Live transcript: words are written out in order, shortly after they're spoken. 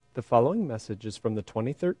The following message is from the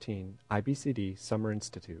 2013 IBCD Summer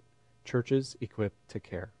Institute, Churches Equipped to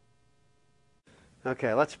Care.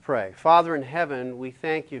 Okay, let's pray. Father in heaven, we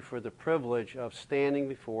thank you for the privilege of standing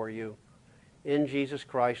before you in Jesus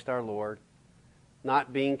Christ our Lord,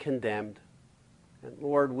 not being condemned. And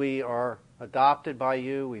Lord, we are adopted by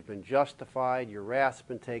you. We've been justified. Your wrath's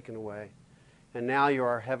been taken away. And now you're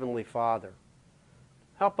our Heavenly Father.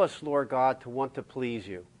 Help us, Lord God, to want to please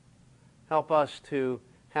you. Help us to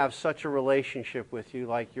have such a relationship with you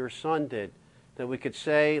like your Son did, that we could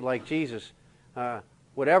say, like Jesus,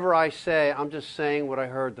 whatever I say, I'm just saying what I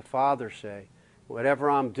heard the Father say. Whatever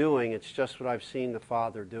I'm doing, it's just what I've seen the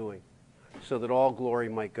Father doing, so that all glory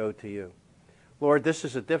might go to you. Lord, this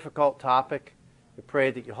is a difficult topic. We pray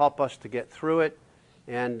that you help us to get through it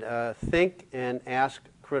and think and ask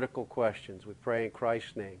critical questions. We pray in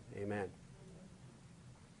Christ's name. Amen.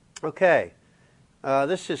 Okay.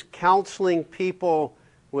 This is counseling people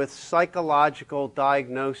with psychological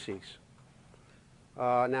diagnoses.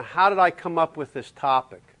 Now, how did I come up with this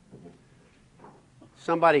topic?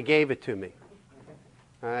 Somebody gave it to me.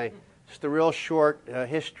 All right. Just a real short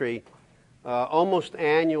history. Almost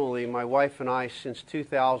annually, my wife and I, since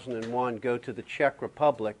 2001, go to the Czech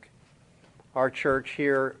Republic. Our church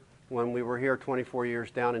here, when we were here 24 years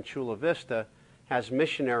down in Chula Vista, has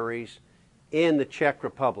missionaries in the Czech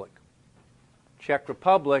Republic. Czech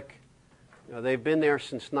Republic, they've been there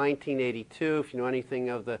since 1982. If you know anything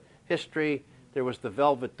of the history, there was the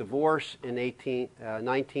Velvet Divorce in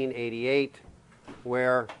 1988,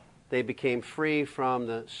 where they became free from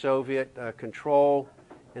the Soviet control.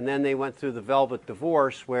 And then they went through the Velvet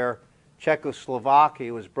Divorce, where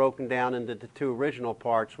Czechoslovakia was broken down into the two original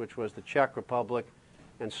parts, which was the Czech Republic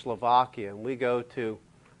and Slovakia. And we go to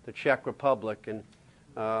the Czech Republic, and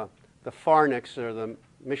the Farniks, or the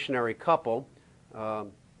missionary couple,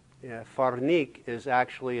 Farnik is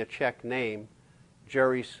actually a Czech name.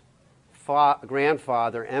 Jerry's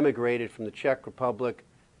grandfather emigrated from the Czech Republic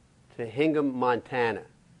to Hingham, Montana.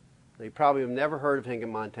 You probably have never heard of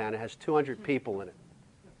Hingham, Montana. It has 200 people in it.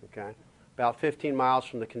 Okay, about 15 miles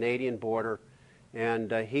from the Canadian border,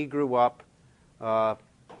 and he grew up, blood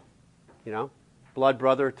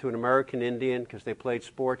brother to an American Indian because they played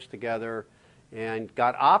sports together, and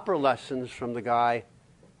got opera lessons from the guy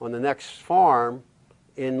on the next farm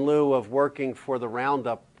in lieu of working for the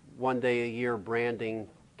Roundup one day a year branding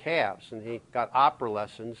calves. And he got opera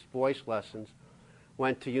lessons, voice lessons,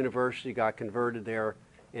 went to university, got converted there,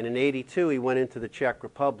 and in '82 he went into the Czech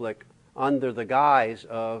Republic under the guise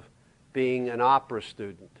of being an opera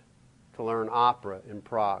student to learn opera in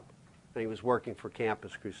Prague. And he was working for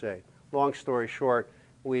Campus Crusade. Long story short,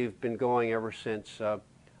 we've been going ever since. I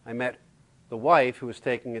met the wife, who was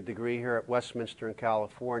taking a degree here at Westminster in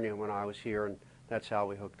California when I was here, and that's how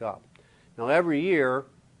we hooked up. Now every year,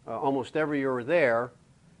 almost every year we're there,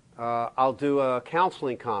 I'll do a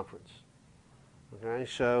counseling conference. Okay,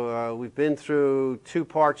 so we've been through two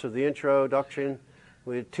parts of the introduction.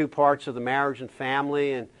 We did two parts of the marriage and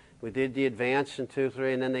family, and we did the advance in 2,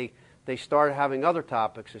 3, and then they started having other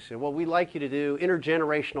topics. They said, well, we'd like you to do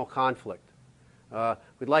intergenerational conflict.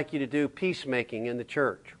 We'd like you to do peacemaking in the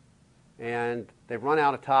church. And they've run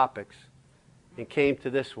out of topics and came to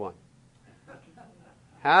this one.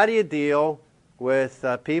 How do you deal with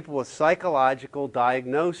people with psychological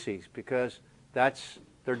diagnoses? Because that's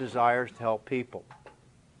their desires to help people.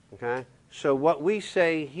 Okay? So what we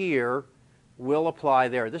say here will apply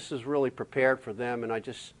there. This is really prepared for them, and I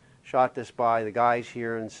just shot this by the guys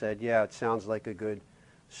here and said, yeah, it sounds like a good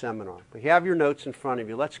seminar. But you have your notes in front of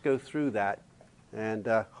you. Let's go through that. And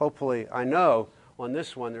hopefully, I know on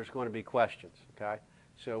this one there's going to be questions. Okay?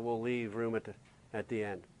 So we'll leave room at the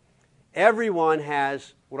end. Everyone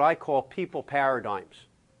has what I call people paradigms.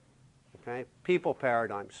 Okay? People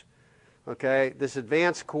paradigms. Okay? This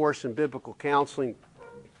advanced course in biblical counseling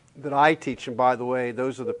that I teach, and by the way,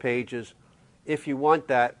 those are the pages. If you want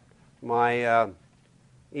that, my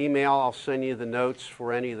email, I'll send you the notes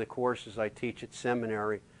for any of the courses I teach at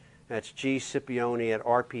seminary. That's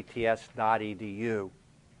gscipione@rpts.edu.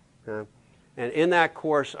 Okay? And in that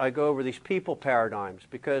course, I go over these people paradigms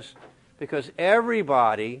because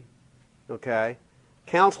everybody, okay,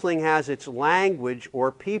 counseling has its language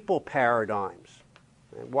or people paradigms.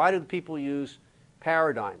 And why do people use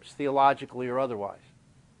paradigms, theologically or otherwise?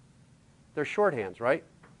 They're shorthands, right?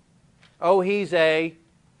 Oh, he's a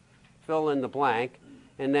fill in the blank,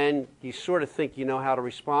 and then you sort of think you know how to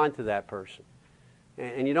respond to that person.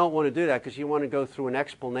 And you don't want to do that because you want to go through an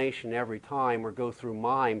explanation every time or go through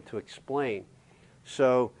mime to explain.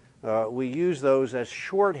 So we use those as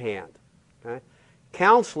shorthand. Okay?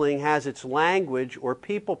 Counseling has its language or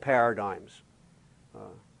people paradigms.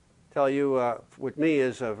 tell you with me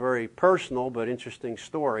is a very personal but interesting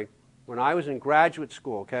story. When I was in graduate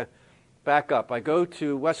school, okay, back up, I go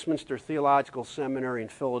to Westminster Theological Seminary in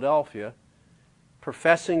Philadelphia,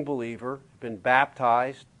 professing believer, been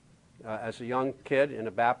baptized as a young kid in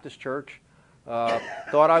a Baptist church,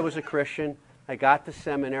 thought I was a Christian. I got to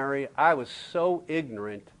seminary. I was so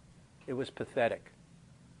ignorant, it was pathetic.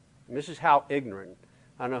 And this is how ignorant.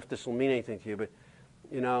 I don't know if this will mean anything to you, but,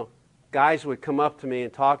 you know, guys would come up to me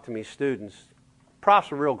and talk to me, students.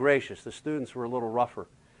 Profs were real gracious. The students were a little rougher.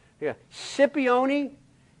 Yeah, Scipione,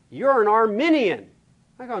 you're an Arminian.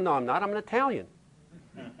 I go, no, I'm not. I'm an Italian.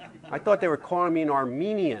 I thought they were calling me an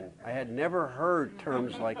Armenian. I had never heard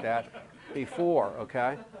terms like that before,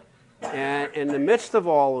 okay? And in the midst of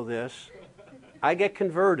all of this, I get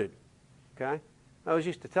converted, okay? I always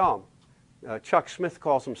used to tell them. Chuck Smith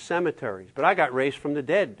calls them cemeteries, but I got raised from the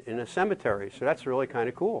dead in a cemetery, so that's really kind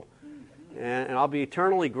of cool. And I'll be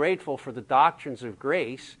eternally grateful for the doctrines of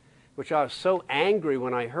grace, which I was so angry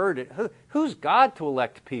when I heard it. Who's God to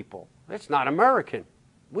elect people? It's not American.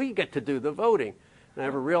 We get to do the voting. And I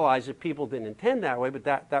never realized that people didn't intend that way, but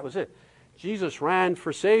that was it. Jesus ran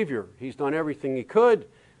for Savior. He's done everything he could.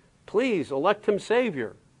 Please elect him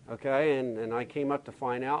Savior. Okay, and I came up to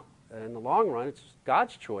find out in the long run it's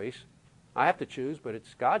God's choice. I have to choose, but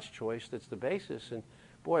it's God's choice that's the basis. And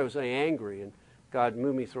boy, was I angry. And God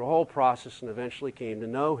moved me through a whole process and eventually came to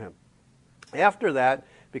know him. After that,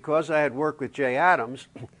 because I had worked with Jay Adams,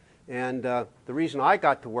 and the reason I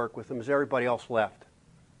got to work with him is everybody else left.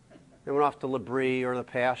 They went off to Labrie or the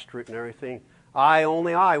pastorate and everything.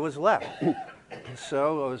 Only I was left.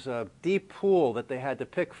 So it was a deep pool that they had to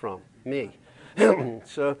pick from, me.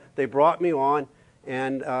 So they brought me on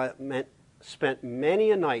and spent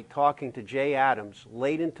many a night talking to Jay Adams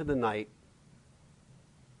late into the night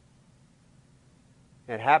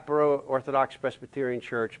at Hatboro Orthodox Presbyterian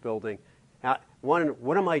Church building.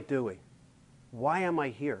 What am I doing? Why am I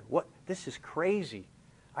here? This is crazy.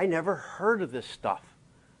 I never heard of this stuff,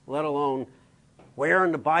 let alone where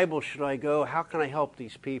in the Bible should I go? How can I help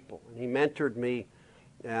these people? And he mentored me,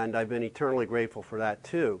 and I've been eternally grateful for that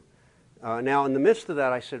too. Now, in the midst of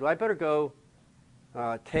that, I said, well, I better go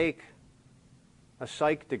take a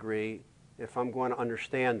psych degree if I'm going to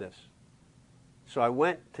understand this. So I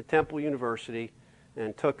went to Temple University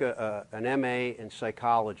and took an MA in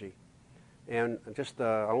psychology. And just,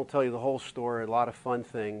 I won't tell you the whole story, a lot of fun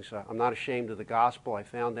things. I'm not ashamed of the gospel. I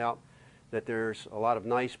found out that there's a lot of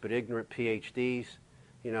nice but ignorant PhDs,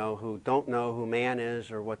 you know, who don't know who man is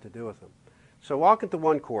or what to do with him. So walk into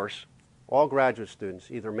one course, all graduate students,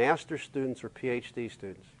 either master's students or PhD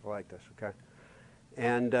students, like this, okay?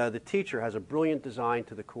 And the teacher has a brilliant design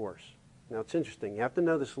to the course. Now, it's interesting. You have to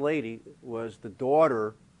know this lady was the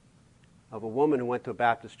daughter of a woman who went to a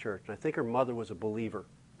Baptist church. And I think her mother was a believer.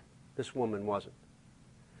 This woman wasn't.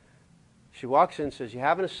 She walks in and says, you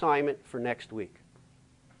have an assignment for next week.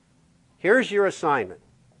 Here's your assignment.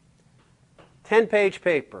 10-page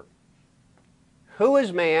paper. Who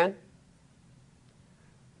is man?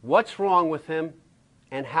 What's wrong with him?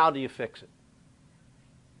 And how do you fix it?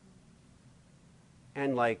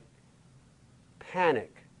 And like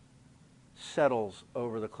panic settles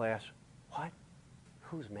over the class. What?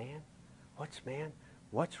 Who's man? What's man?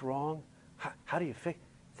 What's wrong? How do you fix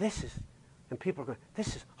this? And people are going,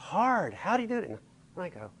 this is hard. How do you do it? And I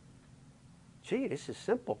go, gee, this is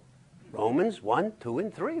simple. Romans 1, 2,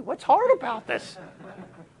 and 3. What's hard about this?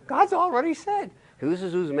 God's already said,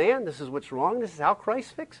 who's man? This is what's wrong. This is how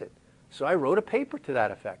Christ fixed it. So I wrote a paper to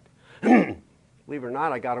that effect. Believe it or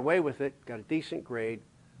not, I got away with it, got a decent grade.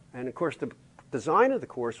 And of course, the design of the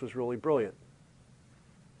course was really brilliant.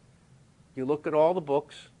 You look at all the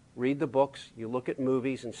books, read the books, you look at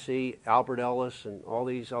movies and see Albert Ellis and all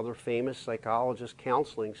these other famous psychologists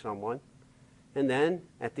counseling someone. And then,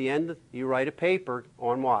 at the end, you write a paper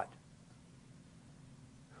on what?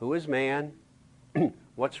 Who is man?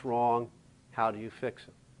 What's wrong? How do you fix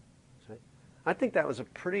it? See? I think that was a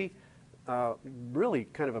pretty, really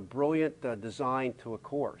kind of a brilliant design to a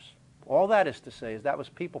course. All that is to say is that was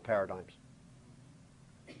people paradigms.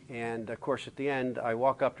 And, of course, at the end, I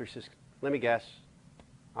walk up to her and says, let me guess,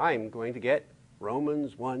 I'm going to get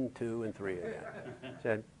Romans 1, 2, and 3 again. I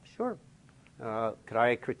said, sure. Could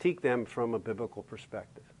I critique them from a biblical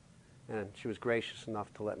perspective? And she was gracious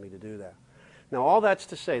enough to let me to do that. Now, all that's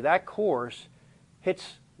to say, that course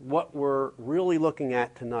hits what we're really looking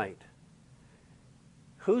at tonight.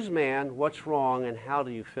 Who's man, what's wrong, and how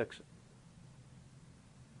do you fix it?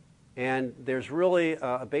 And there's really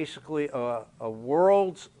basically a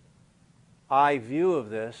world's eye view of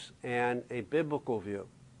this and a biblical view.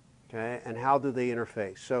 Okay? And how do they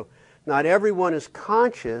interface? So not everyone is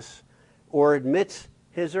conscious or admits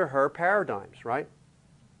his or her paradigms, right?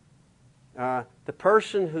 The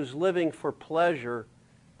person who's living for pleasure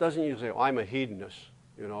doesn't usually say, I'm a hedonist,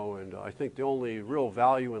 and I think the only real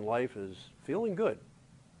value in life is feeling good.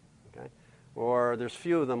 Okay? Or there's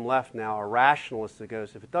few of them left now, a rationalist that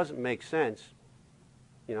goes, if it doesn't make sense,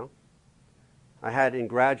 I had in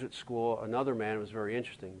graduate school another man who was very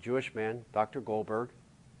interesting, Jewish man, Dr. Goldberg,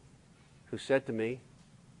 who said to me,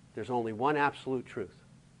 there's only one absolute truth,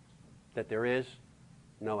 that there is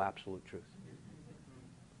no absolute truth.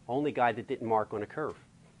 Only guy that didn't mark on a curve.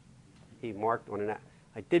 He marked on an.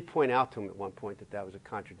 I did point out to him at one point that that was a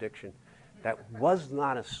contradiction. That was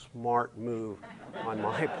not a smart move on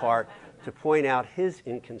my part to point out his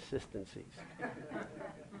inconsistencies.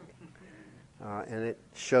 And it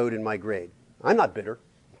showed in my grade. I'm not bitter.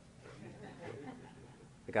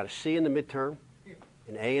 I got a C in the midterm,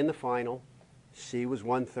 an A in the final. C was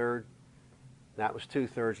 1/3, that was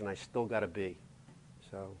 2/3, and I still got a B.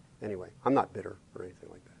 So anyway, I'm not bitter or anything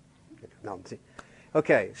like that. No,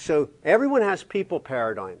 okay, so everyone has people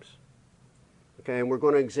paradigms. Okay, and we're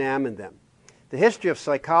going to examine them. The history of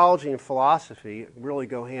psychology and philosophy really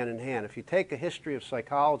go hand in hand. If you take a history of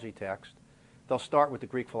psychology text, they'll start with the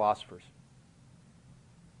Greek philosophers.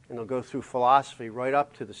 And they'll go through philosophy right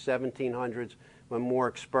up to the 1700s when more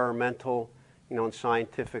experimental, and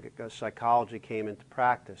scientific psychology came into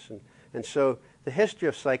practice. And so the history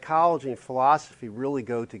of psychology and philosophy really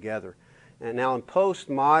go together. And now in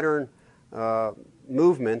postmodern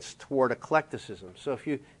movements toward eclecticism. So if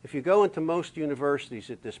you go into most universities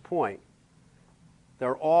at this point,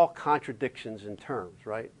 they're all contradictions in terms,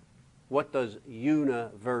 right? What does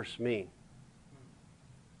universe mean?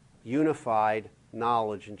 Unified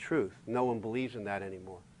knowledge and truth. No one believes in that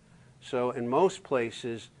anymore. So in most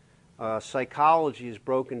places, psychology is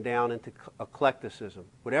broken down into eclecticism.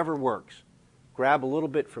 Whatever works. Grab a little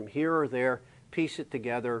bit from here or there, piece it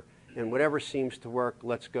together, and whatever seems to work,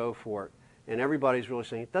 let's go for it. And everybody's really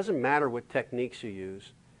saying, it doesn't matter what techniques you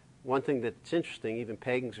use. One thing that's interesting, even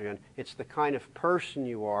pagans are going, it's the kind of person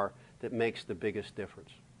you are that makes the biggest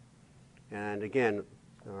difference. And again,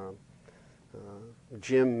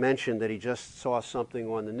 Jim mentioned that he just saw something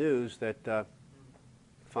on the news that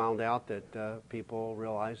found out that people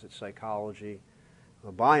realize that psychology,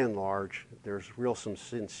 by and large, there's some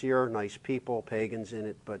sincere, nice people, pagans in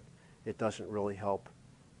it, but it doesn't really help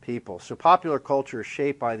people. So popular culture is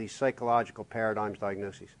shaped by these psychological paradigms,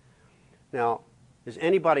 diagnoses. Now, is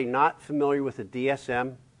anybody not familiar with the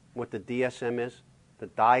DSM, what the DSM is? The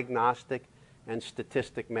Diagnostic and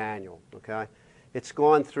Statistic Manual, okay? It's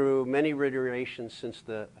gone through many iterations since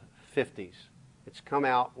the 50s. It's come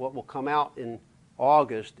out, what will come out in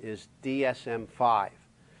August is DSM-5.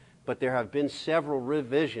 But there have been several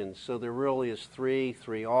revisions, so there really is 3,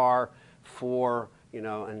 3R, 4,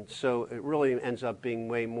 and so it really ends up being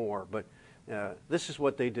way more. But this is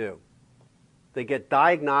what they do. They get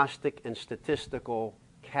diagnostic and statistical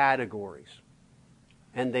categories,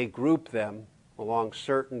 and they group them along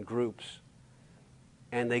certain groups,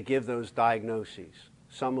 and they give those diagnoses,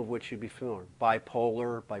 some of which you'd be familiar.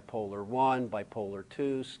 Bipolar, bipolar 1, bipolar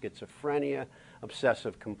 2, schizophrenia,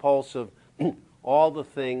 obsessive compulsive, all the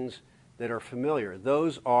things that are familiar.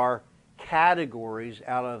 Those are categories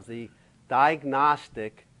out of the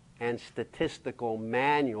Diagnostic and Statistical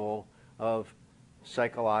Manual of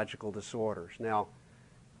Psychological Disorders. Now,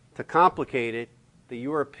 to complicate it, the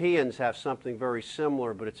Europeans have something very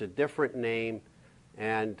similar, but it's a different name,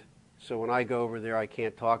 and so when I go over there, I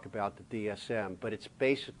can't talk about the DSM, but it's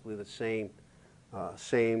basically the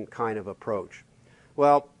same kind of approach.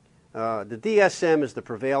 Well, the DSM is the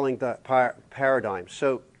prevailing paradigm.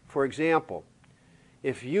 So, for example,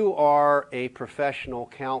 if you are a professional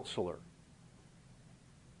counselor,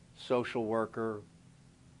 social worker,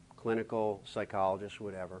 clinical psychologist,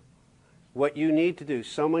 whatever, what you need to do,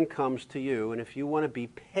 someone comes to you, and if you want to be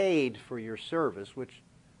paid for your service, which,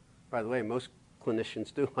 by the way, most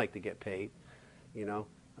clinicians do like to get paid,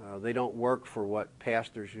 they don't work for what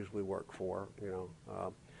pastors usually work for,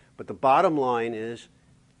 but the bottom line is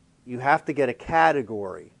you have to get a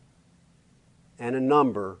category and a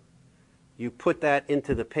number. You put that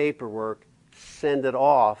into the paperwork, send it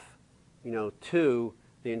off, to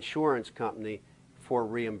the insurance company for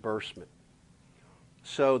reimbursement.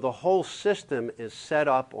 So the whole system is set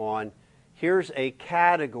up on, here's a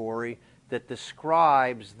category that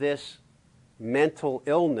describes this mental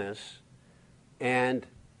illness, and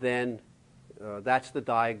then that's the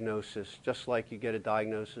diagnosis, just like you get a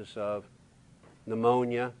diagnosis of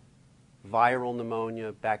pneumonia, viral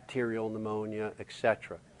pneumonia, bacterial pneumonia,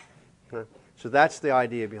 etc. So that's the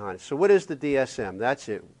idea behind it. So what is the DSM? That's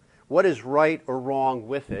it. What is right or wrong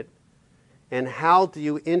with it? and how do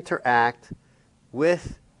you interact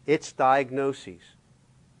with its diagnoses?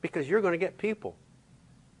 Because you're going to get people.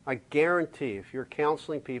 I guarantee if you're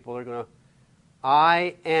counseling people, they're going to,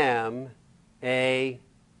 I am a,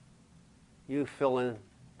 you fill in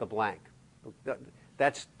the blank.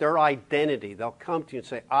 That's their identity. They'll come to you and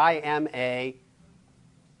say, I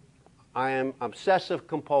am obsessive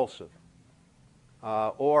compulsive,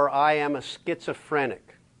 or I am a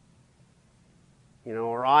schizophrenic,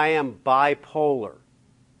 or I am bipolar.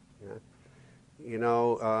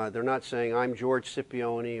 They're not saying I'm George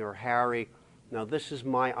Scipione or Harry. No, this is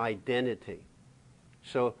my identity.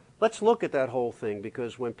 So let's look at that whole thing,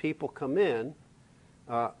 because when people come in,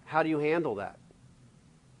 how do you handle that?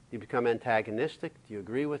 Do you become antagonistic? Do you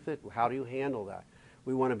agree with it? How do you handle that?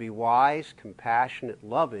 We want to be wise, compassionate,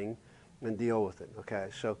 loving, and deal with it. Okay,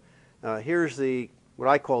 so here's what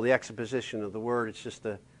I call the exposition of the word. It's just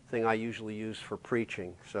the thing I usually use for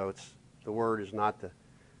preaching. So the word is not the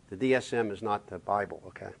DSM is not the Bible.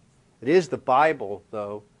 Okay, it is the Bible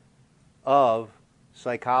though of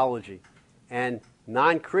psychology, and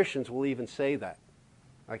non-Christians will even say that.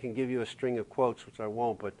 I can give you a string of quotes, which I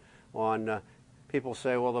won't, but on people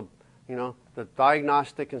say, well, the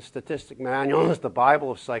Diagnostic and Statistic Manual is the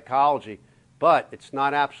Bible of psychology, but it's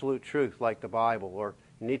not absolute truth like the Bible, or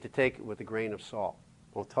you need to take it with a grain of salt.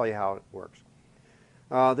 I'll tell you how it works.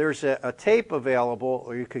 There's a tape available,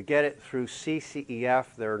 or you could get it through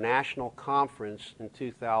CCEF, their national conference in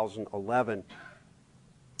 2011,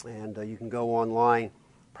 and you can go online,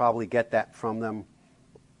 probably get that from them.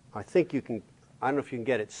 I think you can, I don't know if you can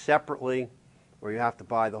get it separately, or you have to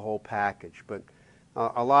buy the whole package, but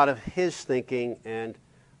a lot of his thinking, and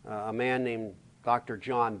a man named Dr.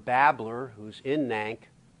 John Babler, who's in NANC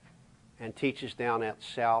and teaches down at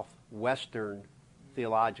Southwestern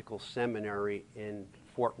Theological Seminary in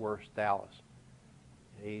Fort Worth, Dallas.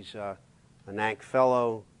 He's a NANC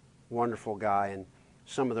fellow, wonderful guy, and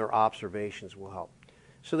some of their observations will help.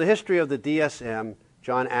 So the history of the DSM,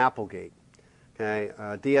 John Applegate, okay,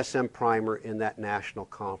 DSM primer in that national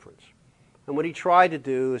conference. And what he tried to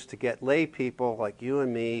do is to get lay people like you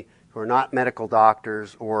and me, who are not medical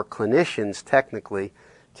doctors or clinicians technically,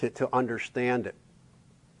 to understand it.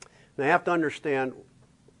 Now you have to understand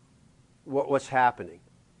what's happening.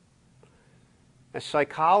 As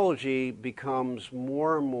psychology becomes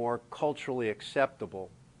more and more culturally acceptable,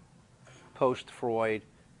 post-Freud,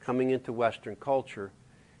 coming into Western culture,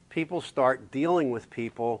 people start dealing with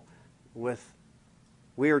people with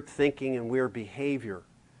weird thinking and weird behavior.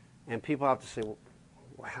 And people have to say,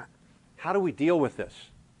 well, how do we deal with this?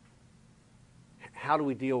 How do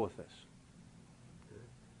we deal with this?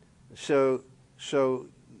 So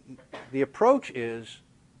the approach is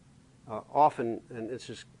often, and this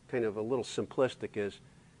is kind of a little simplistic, is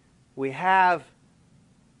we have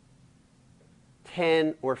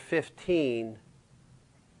 10 or 15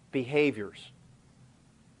 behaviors,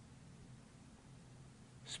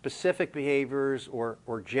 specific behaviors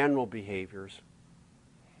or general behaviors,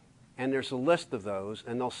 and there's a list of those,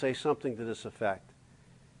 and they'll say something to this effect.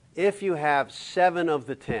 If you have 7 of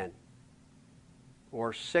the 10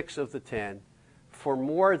 or 6 of the 10 for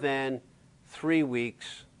more than 3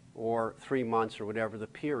 weeks or 3 months or whatever the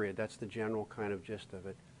period, that's the general kind of gist of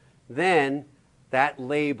it, then that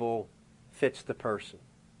label fits the person.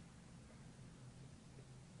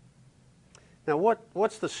 Now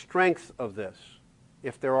what's the strength of this,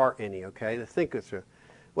 if there are any, okay, to think it through?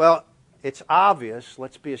 Well, it's obvious,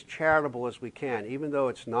 let's be as charitable as we can. Even though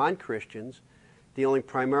it's non-Christians, dealing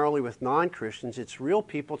primarily with non-Christians, it's real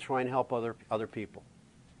people trying to help other people.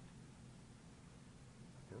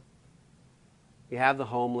 You have the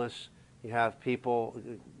homeless, you have people,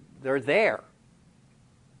 they're there.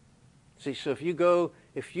 See, so if you go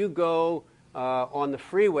on the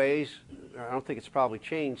freeways, I don't think it's probably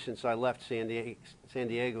changed since I left San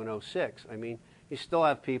Diego in 06. I mean, you still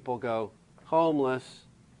have people go, homeless,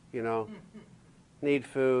 need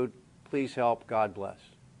food, please help, God bless.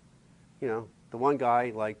 The one guy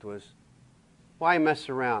I liked was, why mess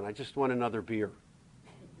around? I just want another beer.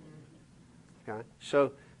 Okay?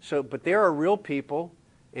 But there are real people,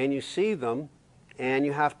 and you see them, and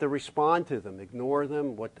you have to respond to them, ignore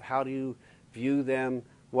them. How do you view them?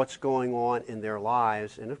 What's going on in their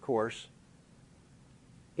lives? And of course,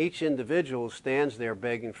 each individual stands there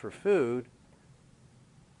begging for food.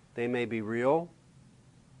 They may be real.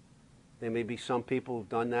 There may be some people who've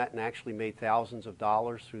done that and actually made thousands of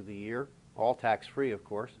dollars through the year, all tax-free, of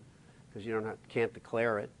course, because you can't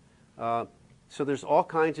declare it. So there's all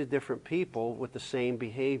kinds of different people with the same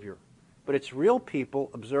behavior. But it's real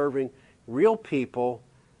people observing real people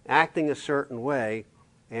acting a certain way,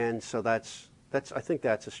 and so I think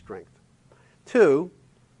that's a strength. 2,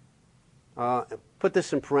 put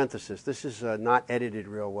this in parentheses. This is not edited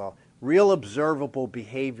real well. Real observable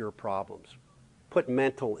behavior problems. Put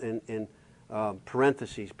mental in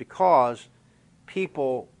parentheses because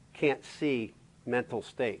people can't see mental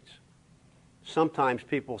states. Sometimes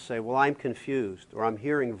people say, well, I'm confused, or I'm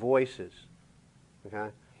hearing voices.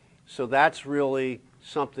 Okay? So that's really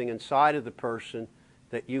something inside of the person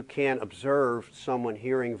that you can't observe someone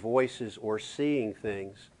hearing voices or seeing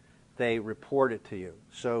things. They report it to you.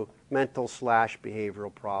 So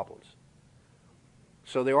mental/behavioral problems.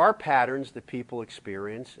 So there are patterns that people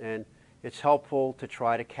experience, and it's helpful to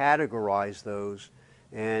try to categorize those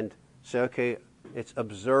and say, okay, it's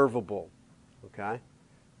observable. Okay?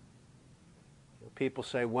 People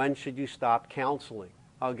say, when should you stop counseling?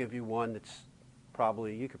 I'll give you one that's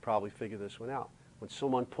probably, you could probably figure this one out. When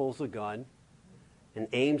someone pulls a gun and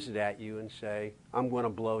aims it at you and say, I'm going to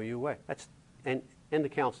blow you away. That's end the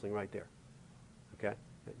counseling right there. Okay?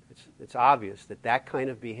 It's obvious that that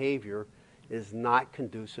kind of behavior is not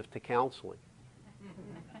conducive to counseling.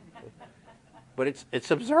 Okay? But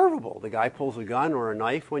it's observable. The guy pulls a gun or a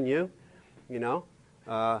knife on you,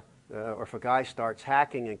 or if a guy starts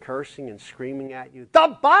hacking and cursing and screaming at you,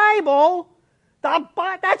 the Bible,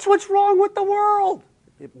 that's what's wrong with the world.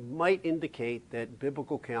 It might indicate that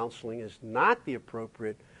biblical counseling is not the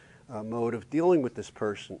appropriate mode of dealing with this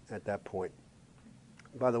person at that point.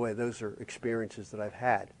 By the way, those are experiences that I've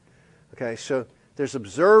had. Okay, so there's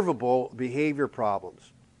observable behavior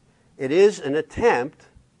problems. It is an attempt,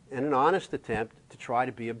 and an honest attempt, to try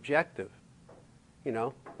to be objective.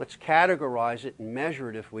 Let's categorize it and measure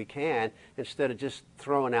it if we can, instead of just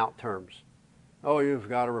throwing out terms. Oh, you've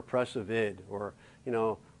got a repressive id, or,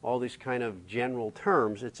 all these kind of general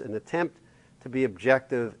terms. It's an attempt to be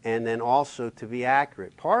objective and then also to be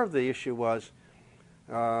accurate. Part of the issue was,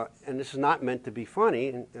 and this is not meant to be funny,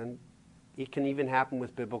 and it can even happen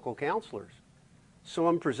with biblical counselors.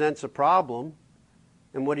 Someone presents a problem,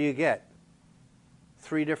 and what do you get?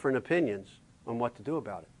 3 different opinions on what to do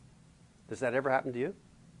about it. Does that ever happen to you?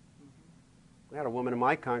 I had a woman in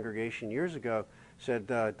my congregation years ago said,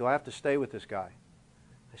 do I have to stay with this guy?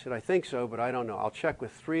 I said, I think so, but I don't know. I'll check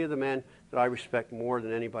with 3 of the men that I respect more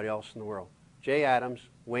than anybody else in the world. Jay Adams,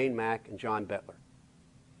 Wayne Mack, and John Bettler.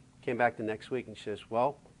 Came back the next week and she says,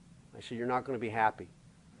 well, I said, you're not going to be happy.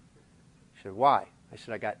 She said, why? I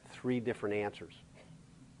said, I got 3 different answers.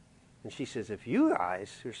 And she says, if you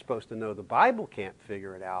guys who are supposed to know the Bible can't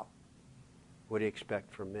figure it out, what do you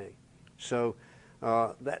expect from me? So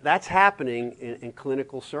that's happening in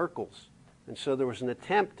clinical circles. And so there was an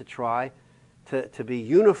attempt to try to be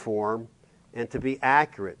uniform and to be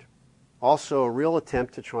accurate. Also a real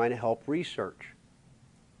attempt to try to help research.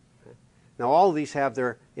 Okay? Now all of these have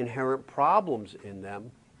their inherent problems in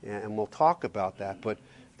them, and we'll talk about that, but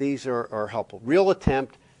these are helpful. Real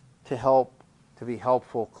attempt to be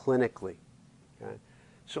helpful clinically. Okay?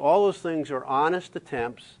 So all those things are honest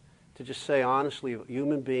attempts to just say honestly,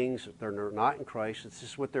 human beings, if they're not in Christ, this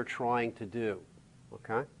is what they're trying to do.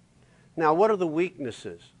 Okay? Now, what are the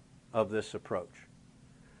weaknesses of this approach?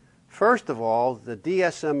 First of all, the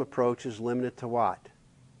DSM approach is limited to what?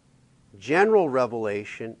 General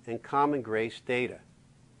revelation and common grace data.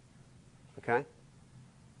 Okay?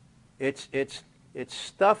 It's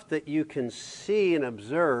stuff that you can see and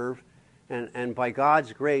observe, and by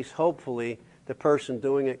God's grace, hopefully, the person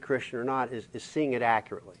doing it, Christian or not, is seeing it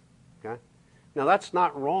accurately. Okay? Now, that's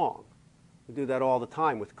not wrong. We do that all the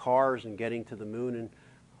time with cars and getting to the moon and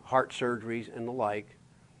heart surgeries and the like.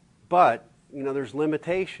 But, there's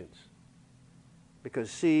limitations. Because,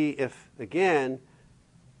 see, if, again,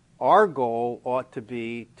 our goal ought to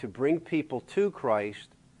be to bring people to Christ,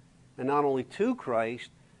 and not only to Christ,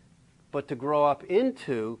 but to grow up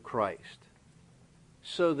into Christ.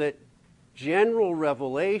 So that general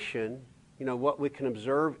revelation, what we can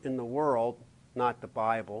observe in the world, not the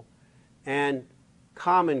Bible, and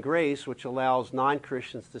common grace, which allows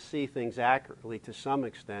non-Christians to see things accurately to some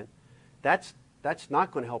extent, that's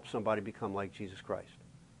not going to help somebody become like Jesus Christ.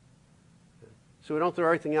 So we don't throw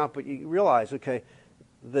everything out, but you realize, okay,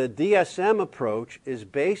 the DSM approach is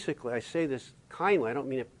basically, I say this kindly, I don't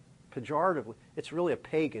mean it pejoratively, it's really a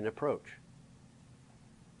pagan approach.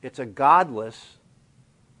 It's a godless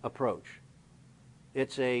approach.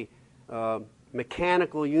 It's a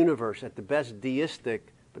mechanical universe, at the best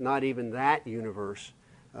deistic, but not even that universe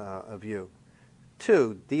of view.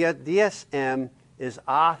 2, DSM is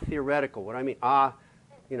theoretical. What I mean,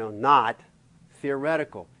 not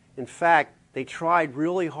theoretical. In fact, they tried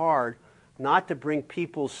really hard not to bring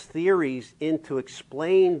people's theories in to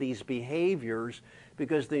explain these behaviors,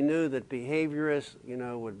 because they knew that behaviorists,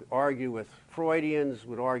 would argue with Freudians,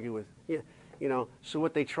 would argue with, So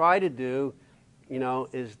what they try to do,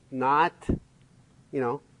 is not,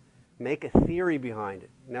 make a theory behind it.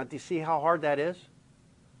 Now, do you see how hard that is?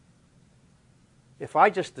 If I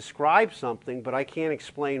just describe something, but I can't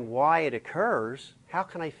explain why it occurs, how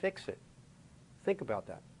can I fix it? Think about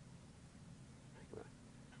that.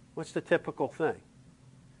 What's the typical thing?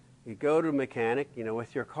 You go to a mechanic,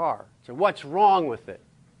 with your car. So what's wrong with it?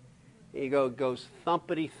 And it goes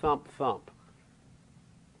thumpity thump thump.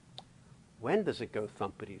 When does it go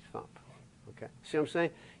thumpity thump? Okay. See what I'm saying?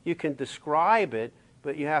 You can describe it,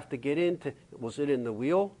 but you have to get into, was it in the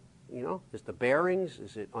wheel? Is the bearings?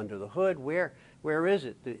 Is it under the hood? Where is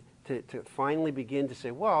it? To finally begin to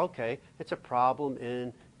say, well, okay, it's a problem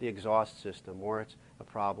in the exhaust system, or it's a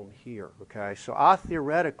problem here. Okay. So our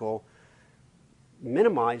theoretical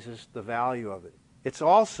minimizes the value of it. It's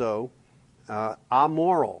also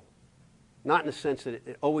amoral. Not in the sense that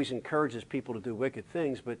it always encourages people to do wicked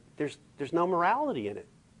things, but there's no morality in it.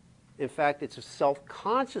 In fact, it's a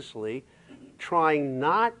self-consciously trying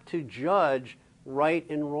not to judge right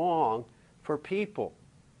and wrong for people.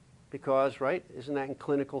 Because, right, isn't that in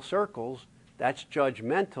clinical circles? That's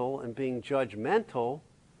judgmental, and being judgmental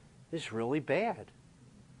is really bad.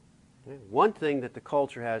 Okay? One thing that the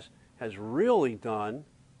culture has really done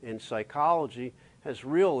in psychology has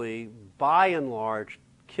really, by and large,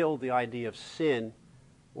 killed the idea of sin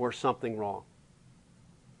or something wrong.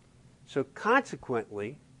 So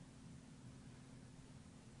consequently,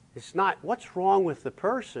 it's not what's wrong with the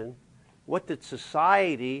person, what did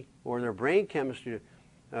society or their brain chemistry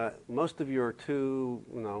do? Most of you are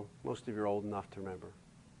most of you are old enough to remember.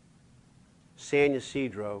 San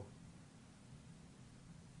Ysidro,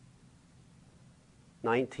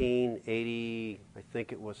 1980, I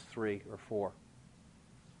think it was 3 or 4.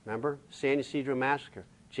 Remember? San Ysidro Massacre.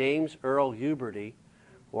 James Earl Huberty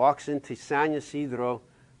walks into San Ysidro,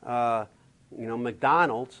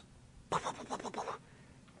 McDonald's,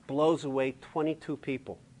 blows away 22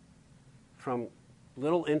 people, from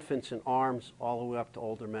little infants in arms all the way up to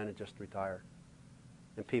older men who just retired,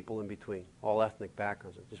 and people in between, all ethnic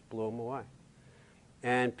backgrounds. It just blew them away.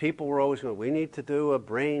 And people were always going, we need to do a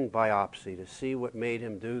brain biopsy to see what made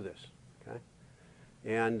him do this. Okay?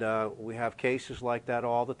 And we have cases like that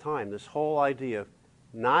all the time. This whole idea of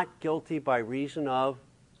not guilty by reason of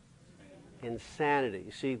insanity.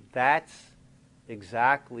 You see, that's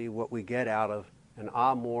exactly what we get out of an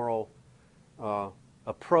amoral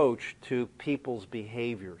approach to people's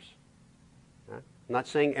behaviors. Okay? I'm not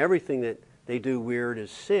saying everything that they do weird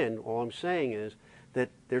is sin. All I'm saying is that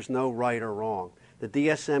there's no right or wrong. The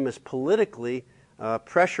DSM is politically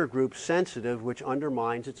pressure group sensitive, which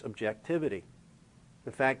undermines its objectivity.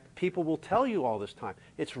 In fact, people will tell you all this time.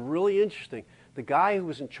 It's really interesting. The guy who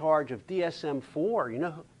was in charge of DSM-4, you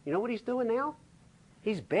know what he's doing now?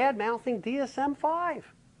 He's bad-mouthing DSM-5.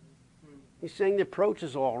 He's saying the approach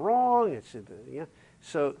is all wrong.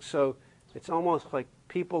 So it's almost like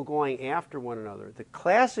people going after one another. The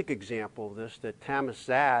classic example of this that Thomas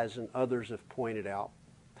Szasz and others have pointed out.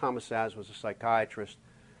 Thomas Szasz was a psychiatrist.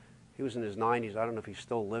 He was in his 90s. I don't know if he's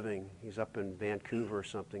still living. He's up in Vancouver or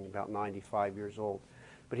something, about 95 years old.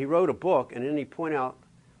 But he wrote a book, and then he pointed out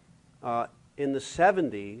in the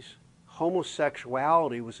 70s,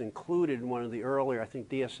 homosexuality was included in one of the earlier, I think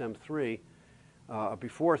DSM-3,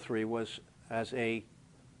 before 3, was as a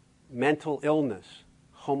mental illness.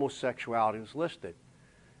 Homosexuality was listed.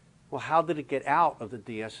 Well, how did it get out of the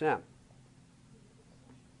DSM?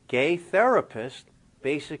 Gay therapists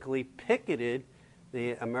basically picketed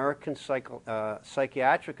the American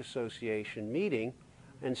Psychiatric Association meeting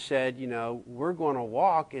and said, we're going to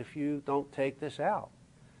walk if you don't take this out.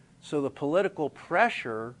 So the political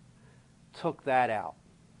pressure took that out.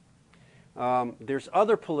 There's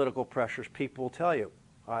other political pressures people will tell you.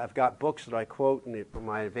 I've got books that I quote in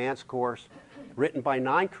my advanced course written by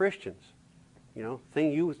non-Christians.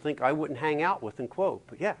 Thing you would think I wouldn't hang out with and quote.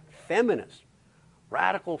 But yeah, feminists,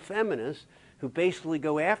 radical feminists who basically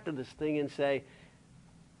go after this thing and say,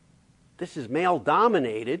 this is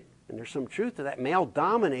male-dominated, and there's some truth to that,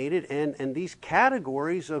 male-dominated, and these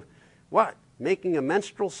categories of what? Making a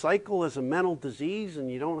menstrual cycle as a mental disease,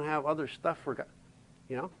 and you don't have other stuff for,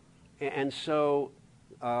 And so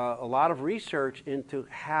a lot of research into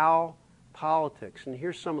how politics, and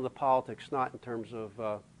here's some of the politics, not in terms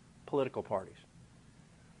of political parties.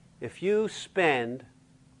 If you spend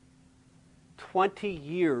 20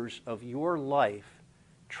 years of your life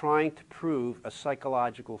trying to prove a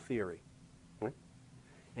psychological theory, right?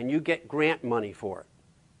 And you get grant money for it,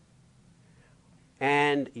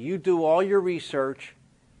 and you do all your research,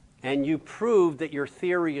 and you prove that your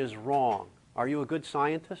theory is wrong, are you a good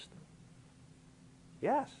scientist?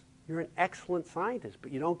 Yes, You're an excellent scientist,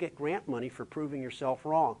 but you don't get grant money for proving yourself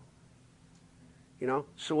wrong.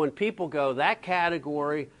 So when people go, that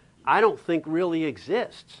category, I don't think really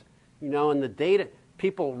exists, and the data,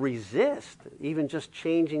 people resist even just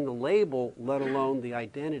changing the label, let alone the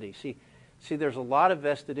identity. See, there's a lot of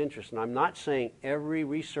vested interest, and I'm not saying every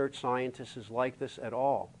research scientist is like this at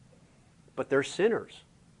all, but they're sinners.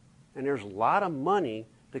 And there's a lot of money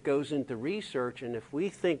that goes into research, and if we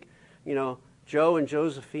think, Joe and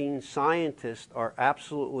Josephine scientists are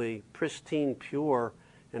absolutely pristine, pure,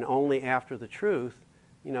 and only after the truth,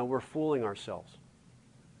 we're fooling ourselves.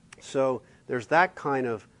 So there's that kind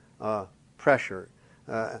of pressure.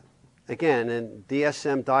 Again, and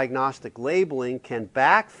DSM diagnostic labeling can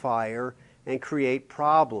backfire and create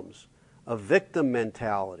problems. A victim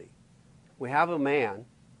mentality. We have a man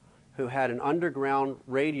who had an underground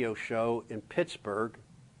radio show in Pittsburgh.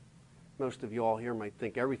 Most of you all here might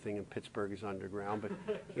think everything in Pittsburgh is underground, but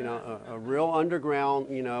a real underground,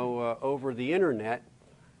 over the internet.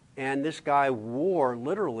 And this guy wore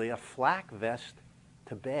literally a flak vest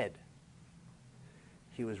to bed.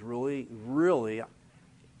 He was really,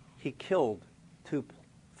 he killed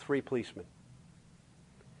 3 policemen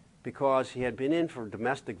because he had been in for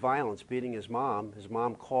domestic violence, beating his mom. His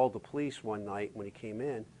mom called the police one night when he came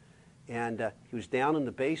in, and he was down in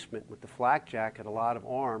the basement with the flak jacket, a lot of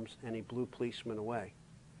arms, and he blew policemen away.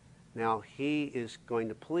 Now, he is going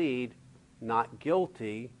to plead not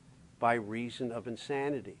guilty by reason of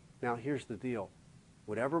insanity. Now, here's the deal.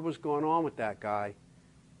 Whatever was going on with that guy,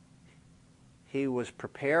 he was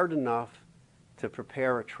prepared enough to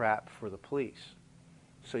prepare a trap for the police.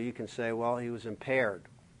 So you can say, well, he was impaired.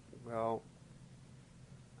 Well,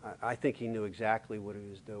 I think he knew exactly what he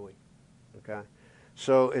was doing. Okay?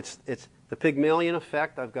 So it's the Pygmalion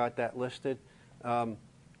effect. I've got that listed. I'm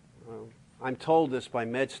told this by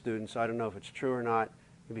med students. I don't know if it's true or not.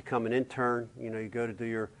 You become an intern. You go to do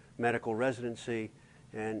your medical residency,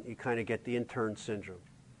 and you kind of get the intern syndrome.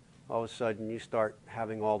 All of a sudden, you start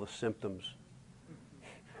having all the symptoms.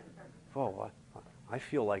 Oh, I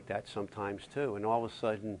feel like that sometimes too. And all of a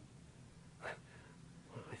sudden,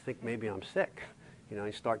 I think maybe I'm sick.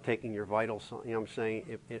 You start taking your vitals. I'm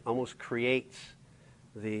saying it almost creates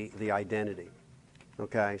the identity.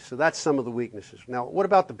 Okay, so that's some of the weaknesses. Now, what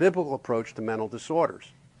about the biblical approach to mental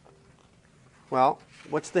disorders? Well,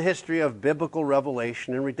 what's the history of biblical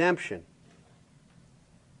revelation and redemption?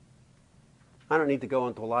 I don't need to go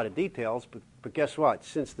into a lot of details, but guess what?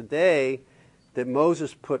 Since the day that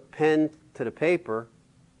Moses put pen to the paper,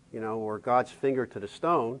 or God's finger to the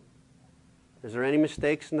stone, is there any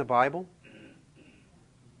mistakes in the Bible?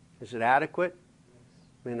 Is it adequate?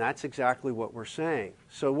 I mean, that's exactly what we're saying.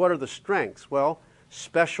 So what are the strengths? Well,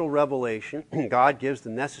 special revelation. God gives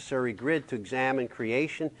the necessary grid to examine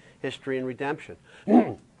creation, history, and redemption.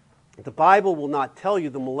 The Bible will not tell you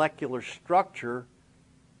the molecular structure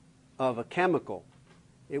of a chemical.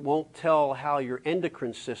 It won't tell how your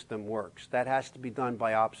endocrine system works. That has to be done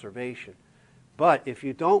by observation. But if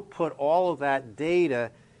you don't put all of that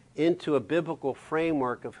data into a biblical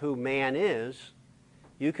framework of who man is,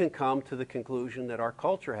 you can come to the conclusion that our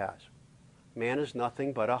culture has. Man is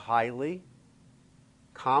nothing but a highly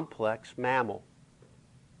complex mammal,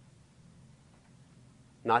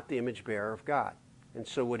 not the image bearer of God. And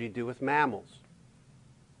so what do you do with mammals?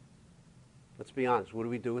 Let's be honest, what do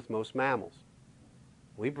we do with most mammals?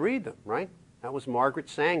 We breed them, right? That was Margaret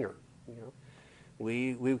Sanger.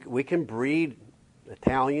 We can breed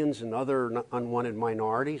Italians and other unwanted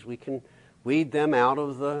minorities. We can weed them out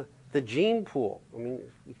of the gene pool. I mean,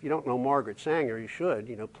 if you don't know Margaret Sanger, you should.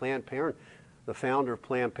 Planned Parenthood, the founder of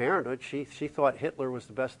Planned Parenthood, she thought Hitler was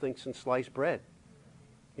the best thing since sliced bread.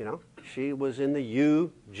 She was in the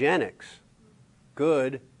eugenics,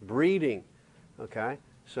 good breeding. Okay,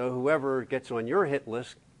 so whoever gets on your hit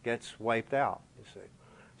list gets wiped out. You see.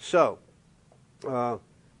 So,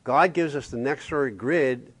 God gives us the necessary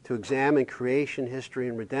grid to examine creation, history,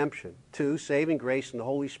 and redemption. 2, saving grace and the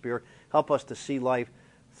Holy Spirit help us to see life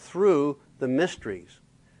through the mysteries.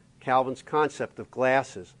 Calvin's concept of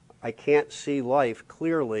glasses. I can't see life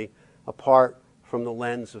clearly apart from the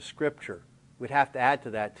lens of Scripture. We'd have to add to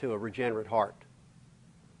that, too, a regenerate heart.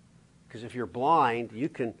 Because if you're blind, you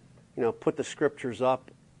can, put the Scriptures up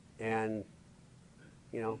and,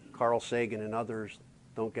 Carl Sagan and others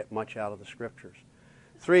don't get much out of the Scriptures.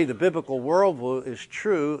 3, the biblical worldview is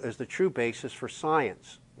true as the true basis for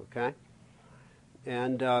science. Okay?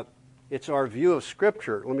 And it's our view of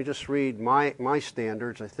Scripture. Let me just read my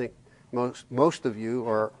standards. I think most of you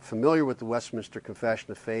are familiar with the Westminster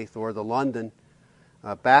Confession of Faith or the London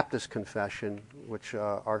Baptist Confession, which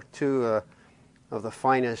are two of the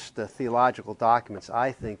finest theological documents,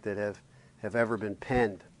 I think, that have ever been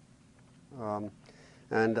penned.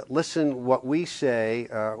 And listen what we say,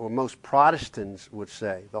 or most Protestants would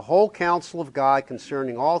say. The whole counsel of God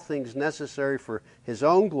concerning all things necessary for his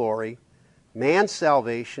own glory, man's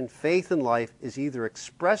salvation, faith, and life is either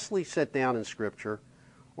expressly set down in Scripture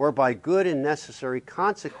or by good and necessary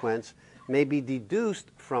consequence may be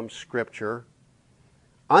deduced from Scripture,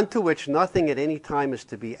 unto which nothing at any time is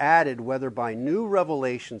to be added, whether by new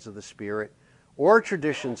revelations of the Spirit or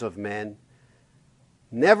traditions of men.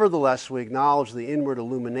 Nevertheless, we acknowledge the inward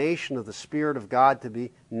illumination of the Spirit of God to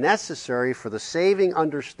be necessary for the saving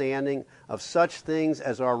understanding of such things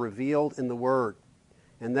as are revealed in the Word,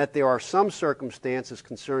 and that there are some circumstances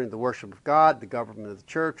concerning the worship of God, the government of the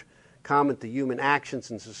church, common to human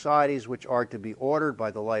actions and societies, which are to be ordered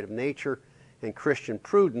by the light of nature and Christian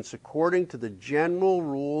prudence according to the general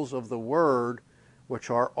rules of the Word, which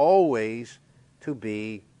are always to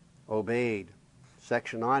be obeyed.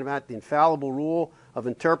 Section 9 about the infallible rule of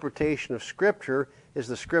interpretation of Scripture is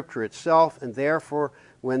the Scripture itself, and therefore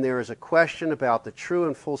when there is a question about the true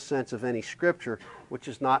and full sense of any Scripture, which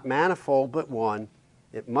is not manifold but one,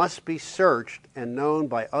 it must be searched and known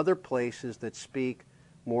by other places that speak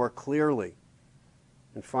more clearly.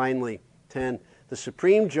 And finally, 10, the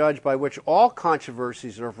supreme judge by which all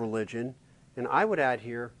controversies of religion, and I would add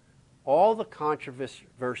here, all the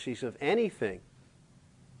controversies of anything,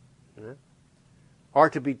 are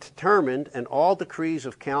to be determined, and all decrees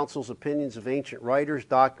of councils, opinions of ancient writers,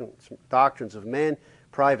 doctrines of men,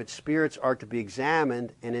 private spirits are to be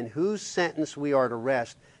examined, and in whose sentence we are to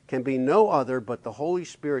rest can be no other but the Holy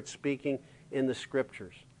Spirit speaking in the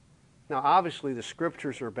Scriptures. Now, obviously, the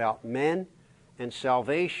Scriptures are about men and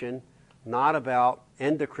salvation, not about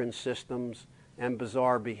endocrine systems and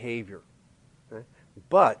bizarre behavior. Okay?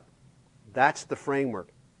 But that's the framework.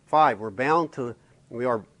 5, we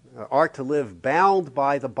are to live bound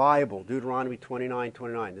by the Bible, Deuteronomy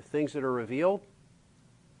 29:29. The things that are revealed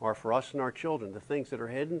are for us and our children. The things that are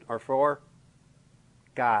hidden are for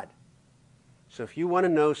God. So if you want to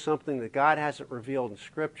know something that God hasn't revealed in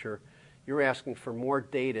Scripture, you're asking for more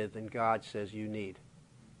data than God says you need.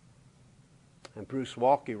 And Bruce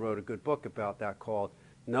Waltke wrote a good book about that called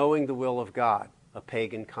Knowing the Will of God, a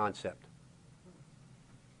Pagan Concept.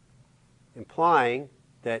 Implying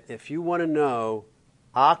that if you want to know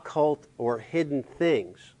occult or hidden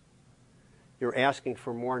things, you're asking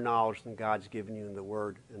for more knowledge than God's given you in the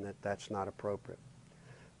Word, and that's not appropriate.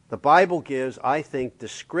 The Bible gives, I think,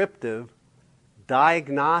 descriptive,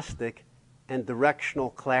 diagnostic, and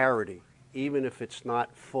directional clarity, even if it's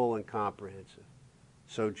not full and comprehensive.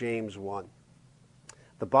 So James 1.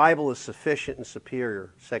 The Bible is sufficient and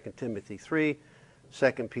superior, 2 Timothy 3,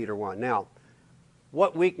 2 Peter 1. Now,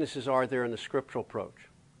 what weaknesses are there in the scriptural approach?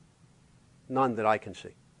 None that I can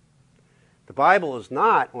see. The Bible is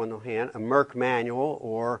not, on the hand, a Merck manual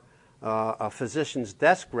or a physician's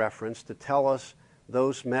desk reference to tell us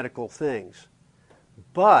those medical things.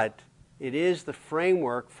 But it is the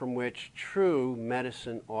framework from which true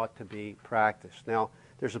medicine ought to be practiced. Now,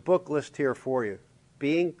 there's a book list here for you.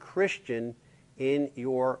 Being Christian in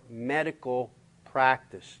your medical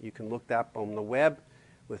practice. You can look that up on the web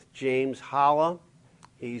with James Holla.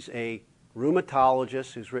 He's a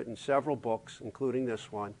rheumatologist who's written several books, including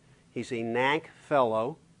this one. He's a NANC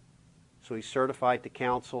fellow, so he's certified to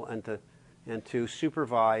counsel and to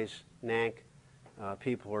supervise NANC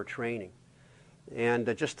people who are training.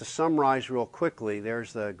 And just to summarize real quickly,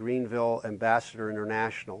 there's the Greenville Ambassador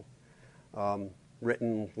International,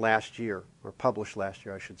 written last year, or published last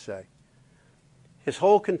year, I should say. His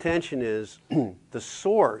whole contention is the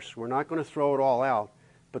source, we're not going to throw it all out,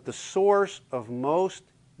 but the source of most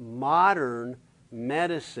modern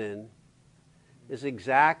medicine is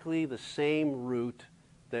exactly the same root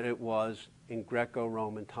that it was in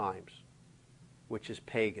Greco-Roman times, which is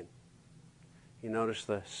pagan. You notice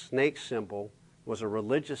the snake symbol was a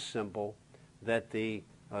religious symbol that the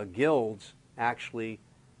guilds actually,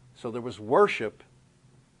 so there was worship,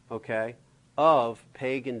 of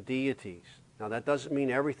pagan deities. Now that doesn't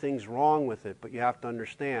mean everything's wrong with it, but you have to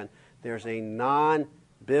understand there's a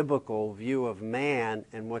non-biblical view of man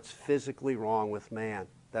and what's physically wrong with man.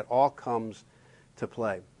 That all comes to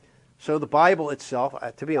play. So the Bible itself,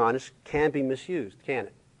 to be honest, can be misused, can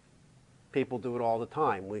it? People do it all the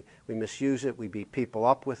time. We misuse it, we beat people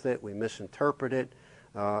up with it, we misinterpret it,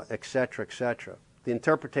 etc., etc. The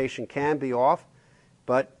interpretation can be off,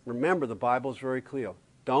 but remember the Bible is very clear.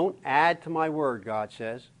 Don't add to my word, God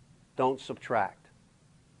says. Don't subtract.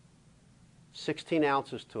 16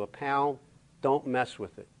 ounces to a pound, don't mess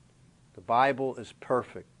with it. The Bible is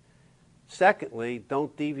perfect. Secondly,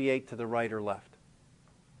 don't deviate to the right or left.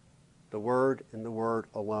 the Word and the Word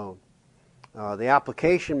alone. The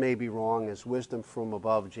application may be wrong, as wisdom from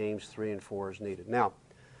above, James 3 and 4 is needed. Now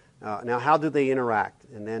how do they interact?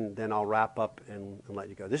 And then I'll wrap up and let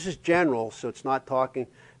you go. This is general, so it's not talking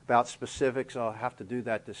about specifics. I'll have to do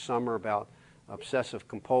that this summer about obsessive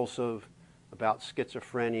compulsive, about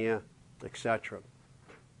schizophrenia, etc.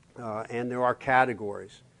 And there are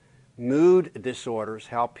categories. Mood disorders,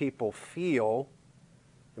 how people feel.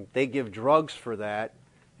 They give drugs for that.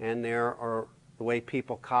 And there are the way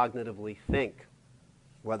people cognitively think,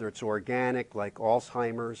 whether it's organic, like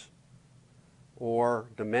Alzheimer's, or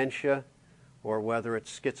dementia, or whether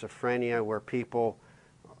it's schizophrenia, where people,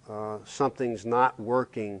 something's not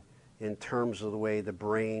working in terms of the way the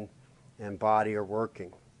brain and body are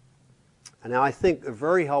working. And now I think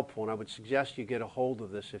very helpful, and I would suggest you get a hold of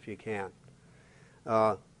this if you can.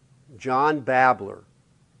 John Babler,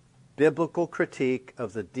 Biblical Critique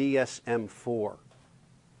of the DSM-4.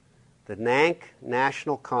 The NANC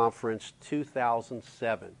National Conference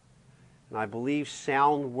 2007. And I believe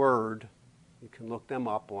Sound Word, you can look them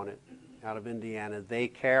up on it, out of Indiana. They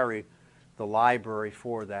carry the library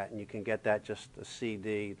for that, and you can get that just a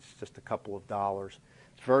CD. It's just a couple of dollars.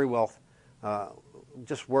 It's very well,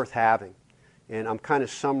 just worth having. And I'm kind of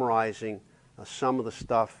summarizing some of the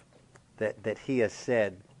stuff that he has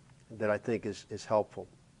said that I think is helpful.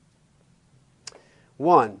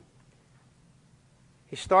 One,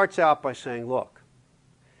 he starts out by saying, look,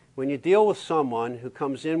 when you deal with someone who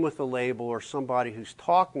comes in with a label or somebody who's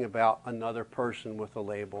talking about another person with a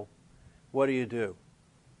label, what do?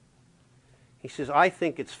 He says, I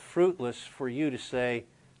think it's fruitless for you to say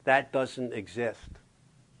that doesn't exist.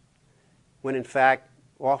 When in fact,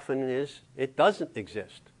 often it doesn't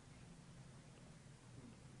exist.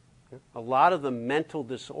 A lot of the mental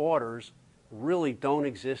disorders really don't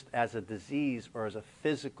exist as a disease or as a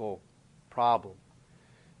physical problem.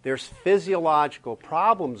 There's physiological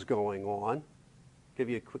problems going on. I'll give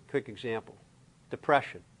you a quick example.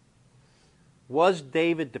 Depression. Was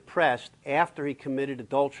David depressed after he committed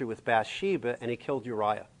adultery with Bathsheba and he killed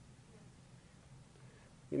Uriah?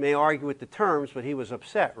 You may argue with the terms, but he was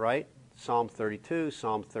upset, right? Psalm 32,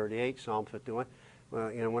 Psalm 38, Psalm 51.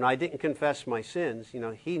 When I didn't confess my sins,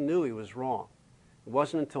 he knew he was wrong. It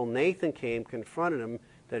wasn't until Nathan came, confronted him,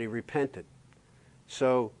 that he repented.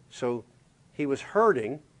 So he was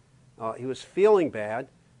hurting. He was feeling bad,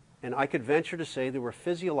 and I could venture to say there were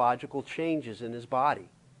physiological changes in his body.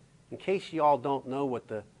 In case you all don't know what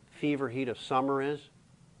the fever heat of summer is,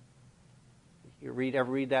 you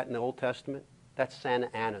ever read that in the Old Testament? That's Santa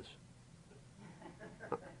Anna's.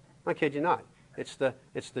 I kid you not. It's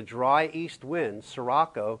the dry east wind,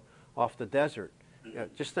 Sirocco, off the desert.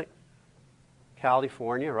 Just think,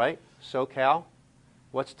 California, right? SoCal.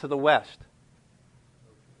 What's to the west?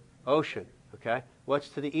 Ocean. Okay. What's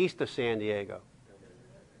to the east of San Diego?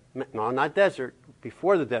 No, not desert.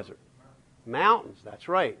 Before the desert. Mountains. That's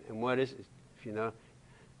right. And what is it? If you know,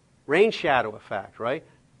 rain shadow effect, right?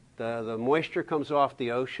 The moisture comes off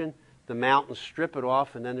the ocean. The mountains strip it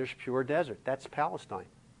off, and then there's pure desert. That's Palestine.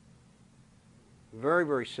 Very,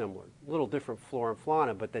 very similar. A little different flora and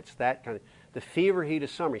fauna, but that's that kind of the fever heat of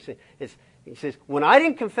summer. He says, when I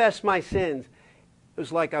didn't confess my sins, it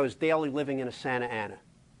was like I was daily living in a Santa Ana.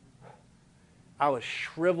 I was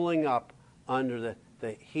shriveling up under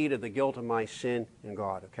the heat of the guilt of my sin in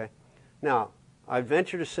God, okay? Now, I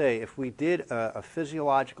venture to say if we did a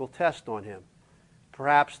physiological test on him,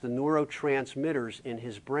 perhaps the neurotransmitters in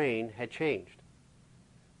his brain had changed.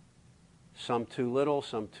 Some too little,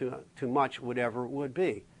 some too much, whatever it would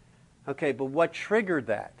be. Okay, but what triggered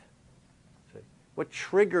that? What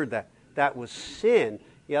triggered that? That was sin.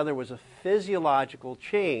 Yeah, there was a physiological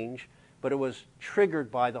change, but it was triggered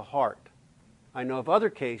by the heart. I know of other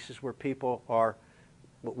cases where people are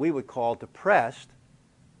what we would call depressed,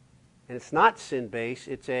 and it's not sin-based,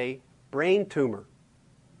 it's a brain tumor.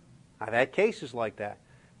 I've had cases like that,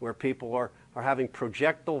 where people are having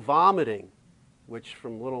projectile vomiting, which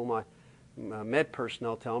from my med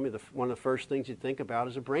personnel tell me one of the first things you think about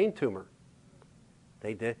is a brain tumor.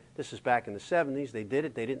 They did. This is back in the 70s. They did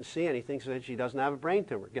it. They didn't see anything, so she doesn't have a brain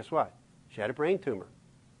tumor. Guess what? She had a brain tumor.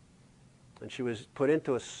 And she was put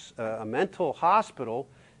into a mental hospital,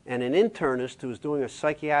 and an internist who was doing a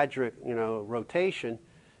psychiatric, rotation,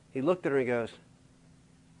 he looked at her and goes,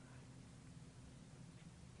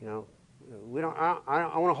 I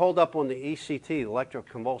want to hold up on the ECT,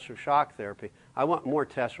 electroconvulsive shock therapy. I want more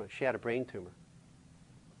tests. She had a brain tumor.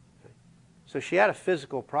 Okay. So she had a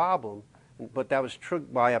physical problem, but that was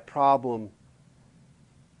triggered by a problem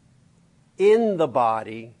in the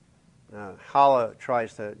body. Hala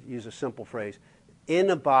tries to use a simple phrase, in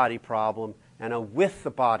a body problem, and a with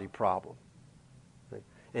the body problem.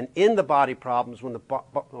 And in the body problems, when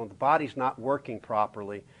the body's not working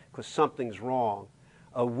properly because something's wrong.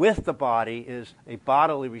 A with the body is a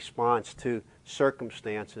bodily response to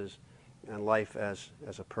circumstances and life as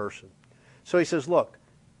a person. So he says, look,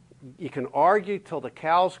 you can argue till the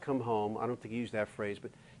cows come home. I don't think he used that phrase,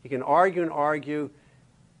 but you can argue and argue,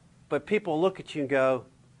 but people look at you and go,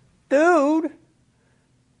 dude,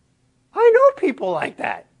 I know people like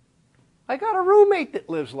that. I got a roommate that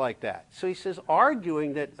lives like that. So he says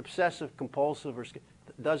arguing that obsessive compulsive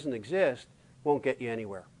doesn't exist won't get you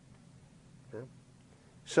anywhere. Okay?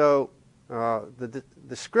 So the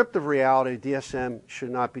descriptive reality of DSM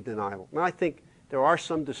should not be deniable. Now I think there are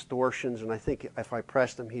some distortions, and I think if I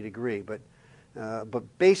pressed him he'd agree, but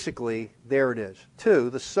basically there it is. 2,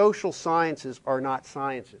 the social sciences are not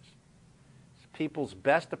sciences. It's people's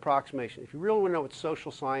best approximation. If you really want to know what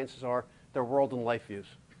social sciences are, they're world and life views.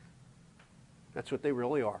 That's what they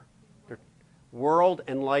really are. They're world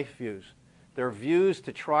and life views. They're views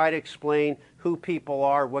to try to explain who people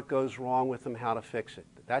are, what goes wrong with them, how to fix it.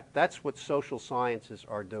 That's what social sciences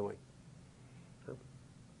are doing.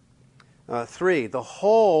 3, the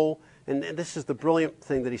whole, and this is the brilliant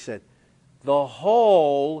thing that he said, the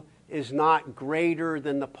whole is not greater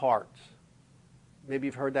than the parts. Maybe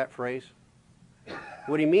you've heard that phrase.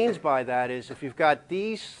 What he means by that is if you've got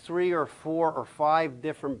these 3 or 4 or 5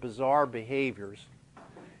 different bizarre behaviors,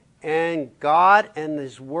 and God and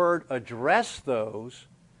His Word address those,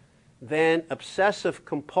 then obsessive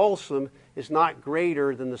compulsive is not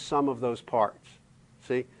greater than the sum of those parts.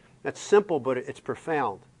 See? That's simple, but it's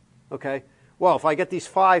profound. Okay? Well, if I get these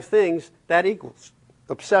 5 things, that equals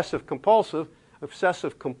obsessive compulsive.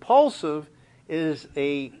 Obsessive compulsive is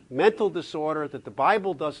a mental disorder that the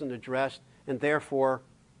Bible doesn't address, and therefore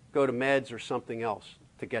go to meds or something else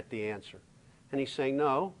to get the answer. And he's saying,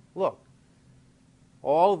 no, look,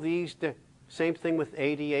 all these, same thing with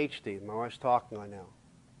ADHD, my wife's talking on now.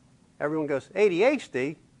 Everyone goes,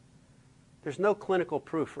 ADHD? There's no clinical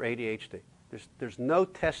proof for ADHD. There's no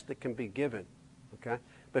test that can be given, okay?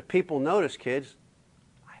 But people notice, kids,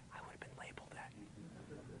 I would have been labeled that.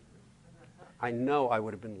 I know I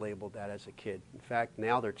would have been labeled that as a kid. In fact,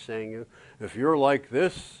 now they're saying, if you're like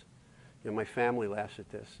this, my family laughs at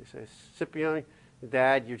this. They say, Scipione,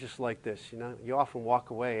 Dad, you're just like this. You often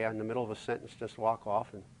walk away in the middle of a sentence, just walk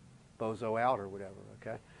off and bozo out or whatever,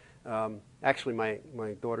 okay? Actually, my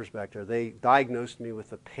daughter's back there. They diagnosed me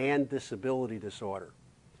with a pan disability disorder,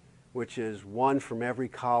 which is one from every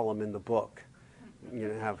column in the book. You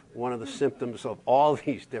have one of the symptoms of all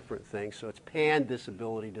these different things. So it's pan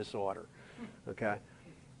disability disorder, okay?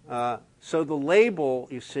 So the label,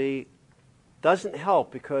 you see, doesn't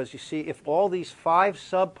help because, you see, if all these 5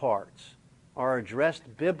 subparts are addressed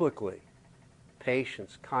biblically,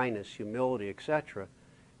 patience, kindness, humility, etc.,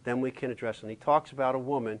 then we can address it. And he talks about a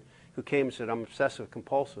woman who came and said, I'm obsessive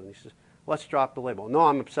compulsive. And he says, let's drop the label. No,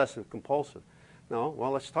 I'm obsessive compulsive. No,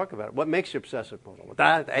 well, let's talk about it. What makes you obsessive compulsive? Well,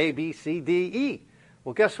 that's A, B, C, D, E.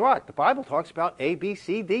 Well, guess what? The Bible talks about A, B,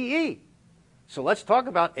 C, D, E. So let's talk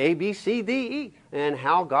about A, B, C, D, E and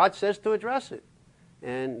how God says to address it.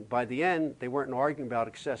 And by the end, they weren't arguing about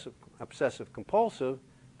obsessive compulsive.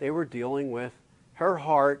 They were dealing with her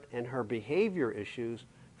heart and her behavior issues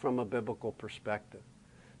from a biblical perspective.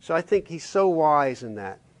 So I think he's so wise in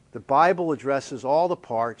that. The Bible addresses all the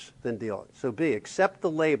parts, then deal it. So B, accept the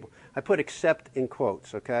label. I put accept in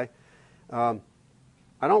quotes, okay? I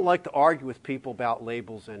don't like to argue with people about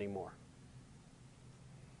labels anymore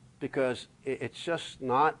because it's just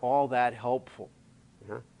not all that helpful.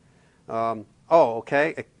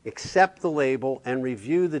 Okay, accept the label and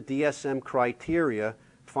review the DSM criteria,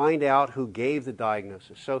 find out who gave the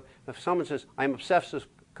diagnosis. So if someone says, I'm obsessive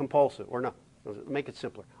compulsive, or no, make it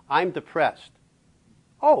simpler, I'm depressed.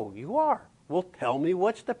 Oh, you are? Well, tell me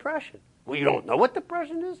what's depression. Well, you don't know what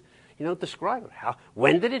depression is? Describe it.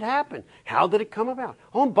 When did it happen? How did it come about?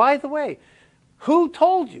 Oh, and by the way, who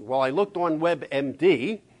told you? Well, I looked on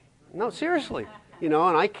WebMD. No, seriously. And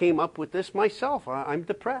I came up with this myself. I'm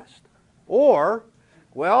depressed. Or,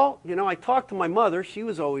 well, I talked to my mother. She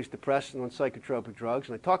was always depressed and on psychotropic drugs.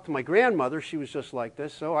 And I talked to my grandmother. She was just like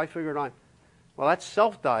this. So I figured well, that's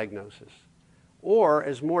self-diagnosis. Or,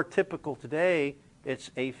 as more typical today, it's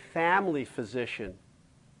a family physician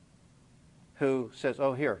who says,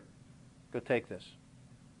 oh, here, go take this.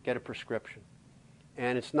 Get a prescription.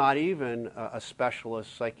 And it's not even a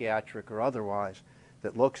specialist, psychiatric or otherwise,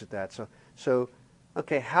 that looks at that. So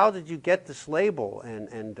okay, how did you get this label?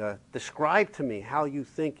 And describe to me how you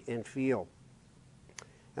think and feel.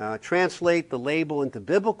 Translate the label into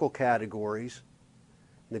biblical categories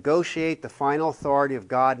Negotiate the final authority of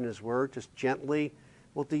God and His Word just gently.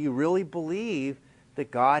 Well, do you really believe that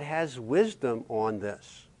God has wisdom on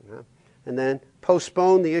this? And then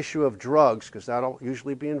postpone the issue of drugs, because that'll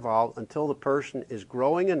usually be involved, until the person is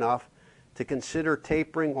growing enough to consider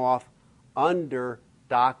tapering off under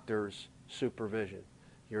doctor's supervision.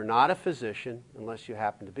 You're not a physician, unless you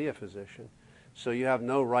happen to be a physician, so you have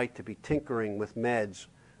no right to be tinkering with meds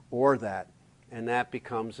or that. And that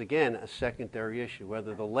becomes, again, a secondary issue.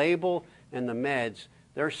 Whether the label and the meds,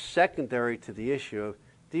 they're secondary to the issue of,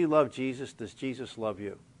 do you love Jesus? Does Jesus love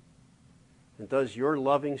you? And does your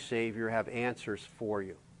loving Savior have answers for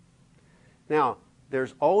you? Now,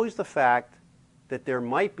 there's always the fact that there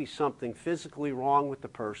might be something physically wrong with the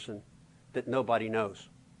person that nobody knows.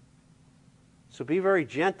 So be very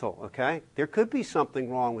gentle, okay? There could be something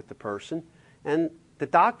wrong with the person, and the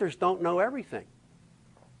doctors don't know everything.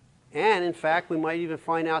 And, in fact, we might even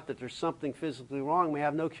find out that there's something physically wrong. We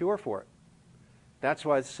have no cure for it. That's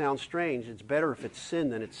why it sounds strange. It's better if it's sin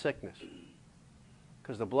than it's sickness.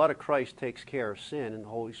 Because the blood of Christ takes care of sin, and the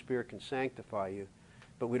Holy Spirit can sanctify you.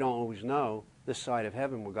 But we don't always know this side of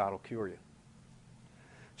heaven where God will cure you.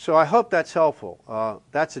 So I hope that's helpful.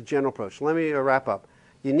 That's a general approach. Let me wrap up.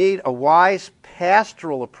 You need a wise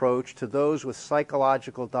pastoral approach to those with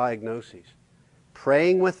psychological diagnoses.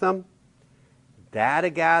 Praying with them, data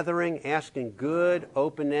gathering, asking good,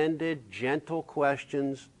 open-ended, gentle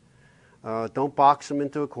questions. Don't box them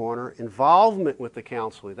into a corner. Involvement with the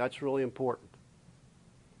counselor, that's really important.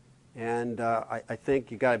 And I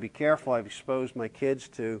think you've got to be careful. I've exposed my kids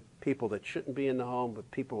to people that shouldn't be in the home, but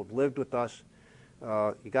people who have lived with us.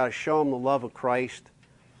 You've got to show them the love of Christ,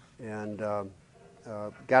 and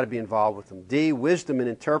got to be involved with them. D, wisdom in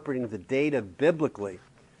interpreting the data biblically.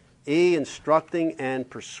 E, instructing and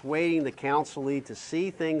persuading the counselee to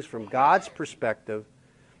see things from God's perspective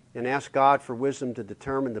and ask God for wisdom to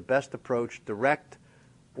determine the best approach, direct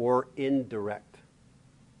or indirect.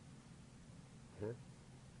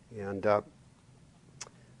 And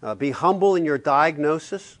be humble in your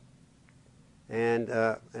diagnosis and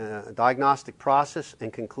diagnostic process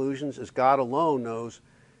and conclusions, as God alone knows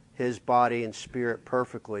His body and spirit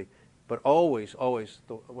perfectly. But always,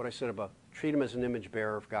 what I said above, treat Him as an image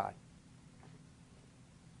bearer of God.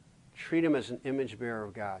 Treat Him as an image bearer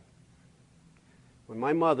of God. When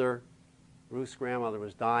my mother, Ruth's grandmother,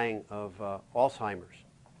 was dying of Alzheimer's,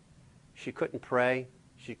 she couldn't pray,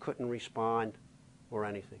 she couldn't respond, or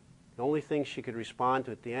anything. The only thing she could respond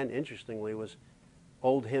to at the end, interestingly, was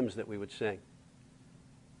old hymns that we would sing.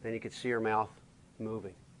 And you could see her mouth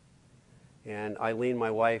moving. And Eileen, my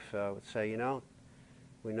wife, would say, you know,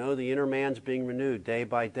 we know the inner man's being renewed day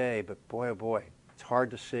by day, but boy, oh boy, it's hard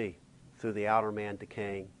to see through the outer man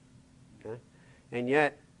decaying. Okay? And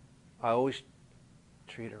yet, I always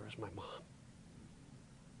treat her as my mom.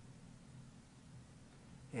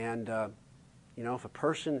 And you know, if a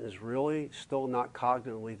person is really still not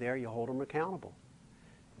cognitively there, you hold them accountable.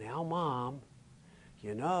 Now, Mom,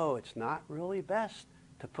 you know it's not really best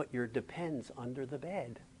to put your Depends under the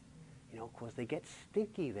bed, you know, because they get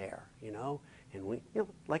stinky there, you know. And we, you know,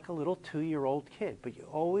 like a little 2-year-old kid. But you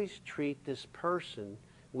always treat this person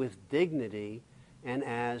with dignity and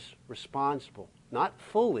as responsible. Not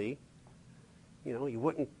fully, you know, you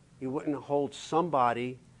wouldn't hold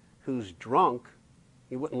somebody who's drunk.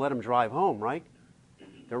 You wouldn't let them drive home, right?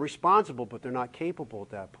 They're responsible, but they're not capable at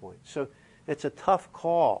that point. So it's a tough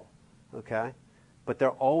call, okay? But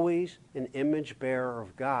they're always an image bearer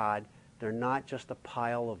of God. They're not just a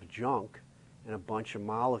pile of junk and a bunch of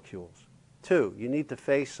molecules. 2, you need to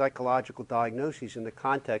face psychological diagnoses in the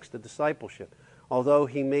context of discipleship. Although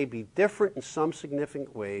he may be different in some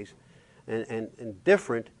significant ways and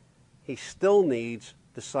different, he still needs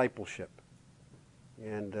discipleship.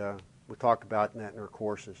 And we'll talk about that in our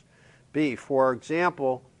courses. B, for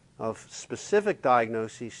example, of specific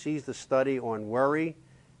diagnoses, sees the study on worry,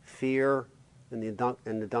 fear, and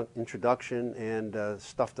the introduction and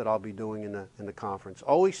stuff that I'll be doing in the conference.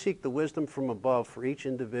 Always seek the wisdom from above for each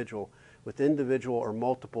individual with individual or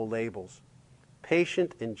multiple labels.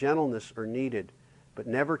 Patience and gentleness are needed, but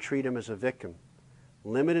never treat him as a victim.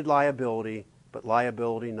 Limited liability, but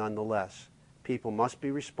liability nonetheless. People must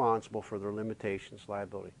be responsible for their limitations,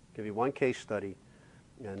 liability. I'll give you one case study,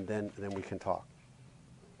 and then we can talk.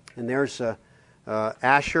 And there's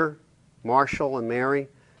Asher, Marshall, and Mary,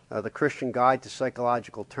 The Christian Guide to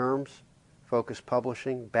Psychological Terms, Focus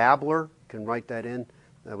Publishing. Babbler, you can write that in,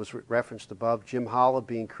 that was referenced above. Jim Holla,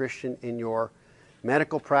 Being Christian in Your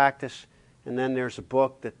Medical Practice. And then there's a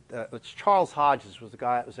book that, it's Charles Hodges was the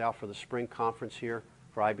guy that was out for the spring conference here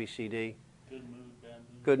for IBCD. Good Mood, Bad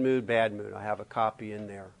Mood. Good Mood, Bad Mood. I have a copy in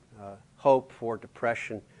there. hope for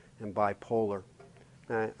depression and bipolar.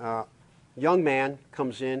 Young man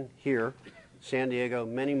comes in here, San Diego,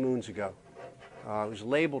 many moons ago. Was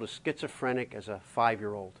labeled as schizophrenic as a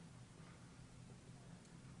 5-year-old.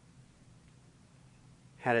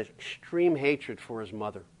 Had an extreme hatred for his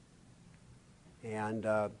mother. And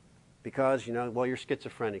because, well, you're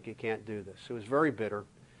schizophrenic, you can't do this. It was very bitter.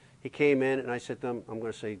 He came in, and I said to him, I'm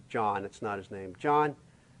going to say John, it's not his name. John,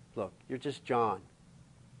 look, you're just John.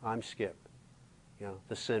 I'm Skip,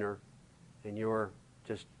 the sinner, and you're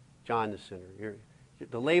just John the sinner.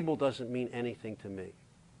 The label doesn't mean anything to me,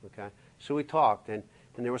 okay? So we talked, and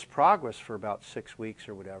there was progress for about 6 weeks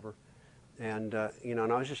or whatever. And, and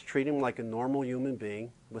I was just treating him like a normal human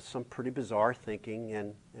being with some pretty bizarre thinking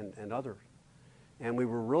and others. And we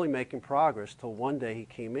were really making progress till one day he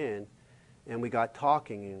came in, and we got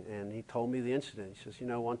talking, and he told me the incident. He says,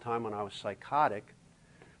 one time when I was psychotic,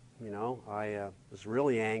 I was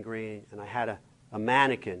really angry, and I had a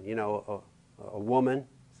mannequin, a woman,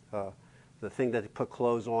 the thing that they put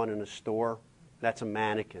clothes on in a store, that's a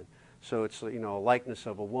mannequin. So it's, a likeness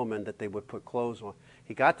of a woman that they would put clothes on.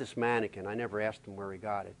 He got this mannequin. I never asked him where he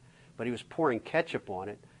got it. But he was pouring ketchup on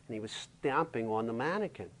it, and he was stamping on the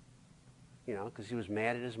mannequin, because he was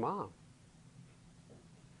mad at his mom.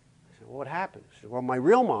 I said, well, what happened? He said, well, my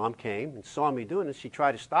real mom came and saw me doing this. She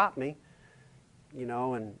tried to stop me,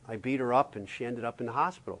 and I beat her up, and she ended up in the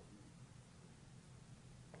hospital.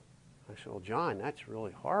 I said, well, John, that's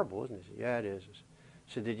really horrible, isn't it? He said, yeah, it is.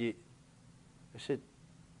 I said,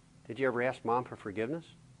 did you ever ask Mom for forgiveness?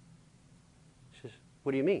 She says,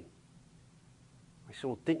 what do you mean? I said,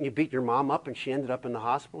 well, didn't you beat your mom up and she ended up in the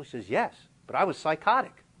hospital? He says, yes, but I was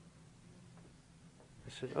psychotic. I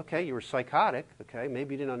said, okay, you were psychotic. Okay,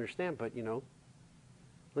 maybe you didn't understand, but,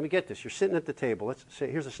 let me get this. You're sitting at the table. Let's say,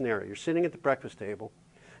 here's a scenario. You're sitting at the breakfast table,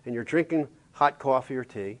 and you're drinking hot coffee or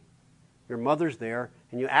tea. Your mother's there,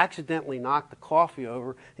 and you accidentally knock the coffee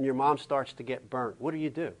over, and your mom starts to get burnt. What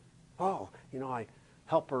do? Oh, I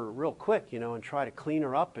help her real quick, and try to clean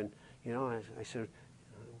her up. And, I said,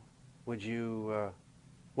 would you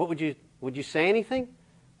say anything?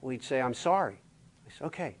 Well, he'd say, I'm sorry. I said,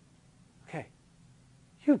 okay.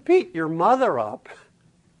 You beat your mother up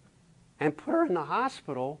and put her in the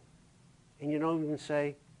hospital, and you don't even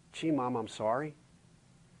say, gee, Mom, I'm sorry.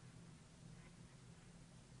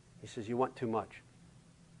 He says, you want too much.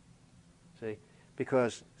 See?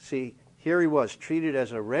 Because, here he was, treated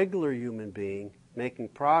as a regular human being, making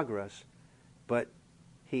progress, but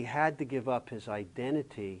he had to give up his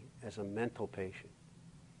identity as a mental patient.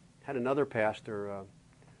 Had another pastor,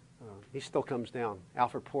 he still comes down,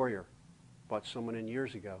 Alfred Poirier, brought someone in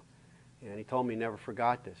years ago, and he told me he never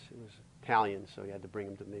forgot this. It was Italian, so he had to bring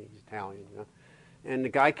him to me. He's Italian, And the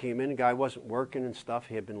guy came in, the guy wasn't working and stuff.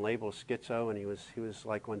 He had been labeled a schizo, and he was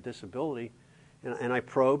like on disability. And I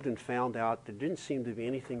probed and found out there didn't seem to be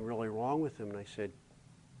anything really wrong with him. And I said,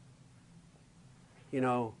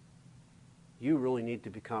 you really need to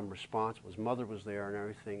become responsible. His mother was there and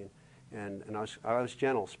everything. And I was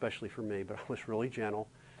gentle, especially for me, but I was really gentle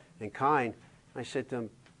and kind. I said to him,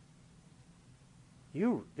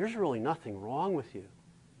 there's really nothing wrong with you.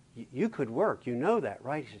 You could work. You know that,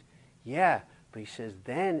 right? He says, yeah. But he says,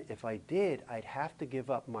 then if I did, I'd have to give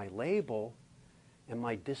up my label and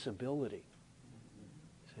my disability.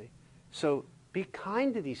 See? So be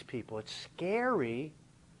kind to these people. It's scary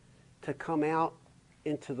to come out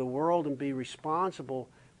into the world and be responsible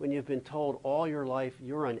when you've been told all your life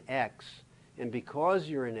you're an X. And because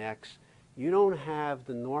you're an X, you don't have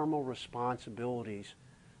the normal responsibilities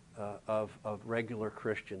of regular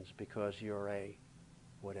Christians because you're a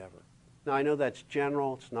whatever. Now, I know that's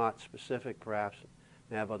general. It's not specific, perhaps.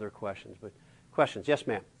 I have other questions. But questions? Yes,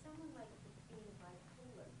 ma'am. Someone like being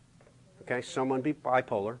bipolar. Okay, someone be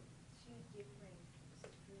bipolar. Two different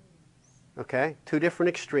extremes. Okay, two different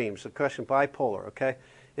extremes. The question, bipolar, okay?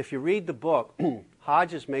 If you read the book,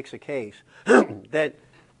 Hodges makes a case that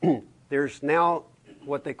there's now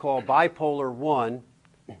what they call bipolar 1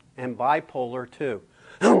 and bipolar 2.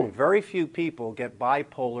 Very few people get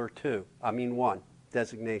bipolar 1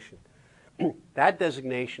 designation. That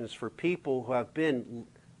designation is for people who have been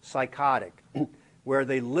psychotic, where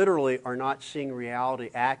they literally are not seeing reality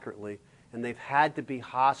accurately, and they've had to be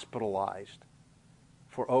hospitalized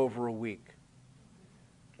for over a week.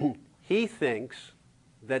 He thinks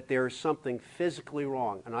that there is something physically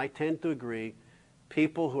wrong, and I tend to agree.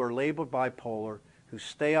 People who are labeled bipolar, who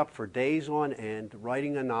stay up for days on end,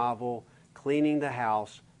 writing a novel, cleaning the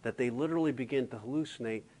house, that they literally begin to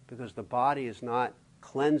hallucinate because the body is not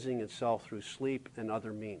cleansing itself through sleep and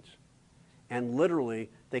other means. And literally,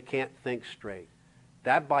 they can't think straight.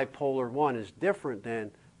 That bipolar 1 is different than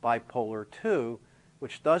bipolar 2,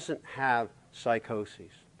 which doesn't have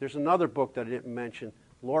psychoses. There's another book that I didn't mention.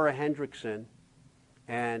 Laura Hendrickson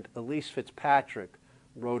and Elise Fitzpatrick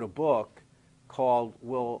wrote a book called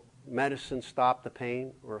Will Medicine Stop the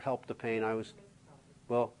Pain or Help the Pain?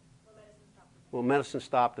 Will Medicine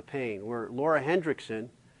Stop the Pain? Where Laura Hendrickson,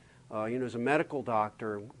 is a medical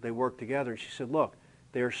doctor. They work together, and she said, look,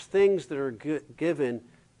 there's things that are given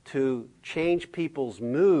to change people's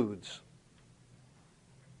moods,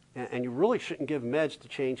 and you really shouldn't give meds to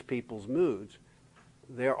change people's moods.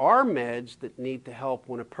 There are meds that need to help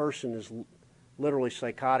when a person is literally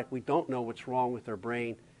psychotic. We don't know what's wrong with their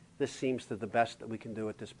brain. This seems to the best that we can do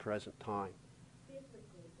at this present time.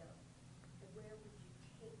 Biblically, though, where would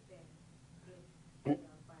you take them if they are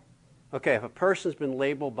bipolar? Okay, if a person's been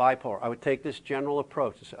labeled bipolar, I would take this general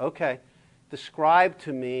approach and say, okay, describe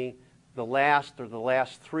to me the last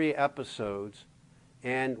 3 episodes,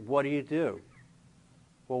 and what do you do?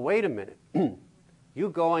 Well, wait a minute. You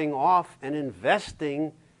going off and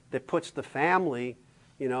investing that puts the family,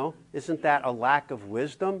 isn't that a lack of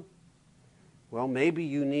wisdom? Well, maybe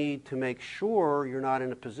you need to make sure you're not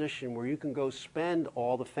in a position where you can go spend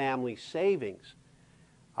all the family savings.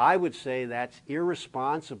 I would say that's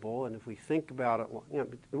irresponsible, and if we think about it,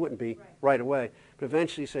 it wouldn't be right away, but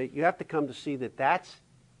eventually say you have to come to see that that's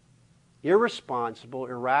irresponsible,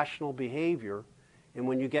 irrational behavior, and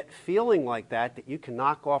when you get feeling like that you can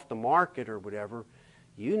knock off the market or whatever,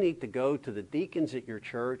 you need to go to the deacons at your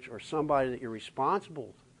church or somebody that you're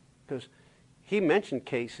responsible, because he mentioned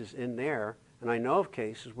cases in there, and I know of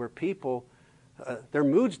cases where people, their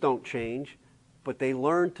moods don't change, but they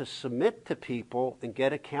learn to submit to people and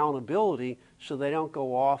get accountability so they don't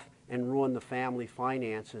go off and ruin the family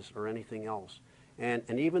finances or anything else.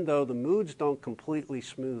 And even though the moods don't completely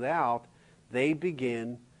smooth out, they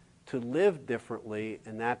begin to live differently,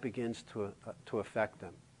 and that begins to affect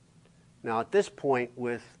them. Now, at this point,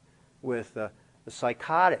 with the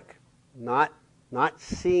psychotic, not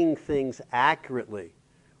seeing things accurately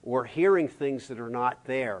or hearing things that are not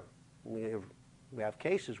there, we have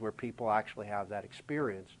cases where people actually have that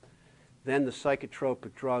experience, then the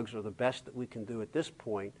psychotropic drugs are the best that we can do at this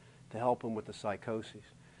point to help them with the psychoses.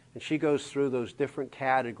 And she goes through those different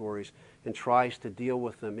categories and tries to deal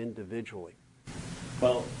with them individually.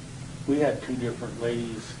 Well, we had 2 different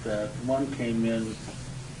ladies that one came in,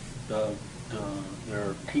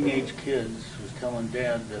 their teenage kids was telling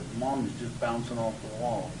Dad that Mom is just bouncing off the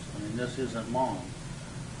walls. I mean, this isn't Mom.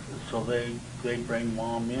 So they bring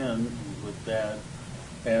Mom in with Dad.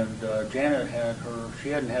 And Janet she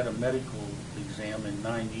hadn't had a medical exam in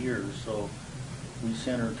 9 years, so we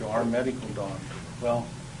sent her to our medical doctor. Well,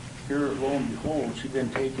 here, lo and behold, she'd been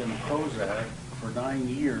taking Prozac for 9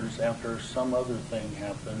 years after some other thing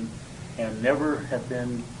happened and never had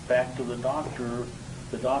been back to the doctor.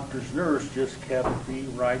 The doctor's nurse just kept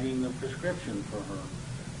rewriting the prescription for her.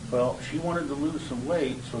 Well, she wanted to lose some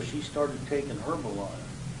weight, so she started taking Herbalife.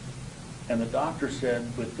 And the doctor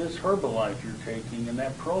said, with this Herbalife you're taking and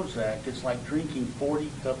that Prozac, it's like drinking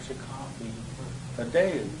 40 cups of coffee a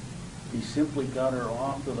day. He simply got her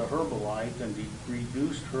off of the Herbalife and he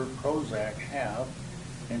reduced her Prozac half,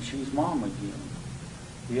 and she's Mom again.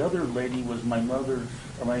 The other lady was my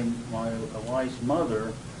wife's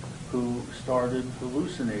mother, who started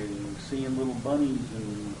hallucinating, seeing little bunnies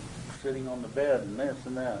and sitting on the bed and this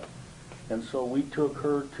and that. And so we took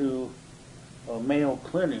her to a Mayo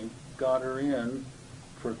Clinic, got her in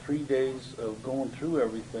for 3 days of going through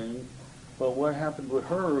everything. But what happened with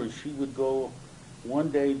her is she would go one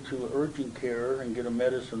day to urgent care and get a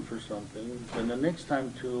medicine for something, and the next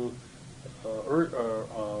time to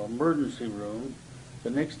emergency room, the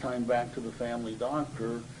next time back to the family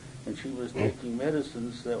doctor, and she was taking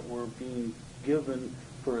medicines that were being given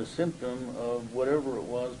for a symptom of whatever it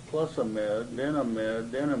was, plus a med, then a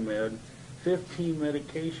med, then a med. 15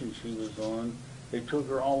 medications she was on. They took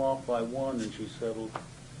her all off by one, and she settled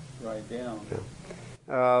right down.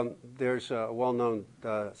 Yeah. There's a well-known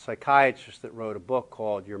psychiatrist that wrote a book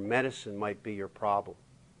called Your Medicine Might Be Your Problem,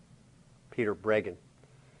 Peter Bregan.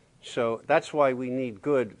 So that's why we need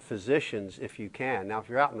good physicians if you can. Now, if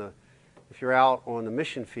you're out on the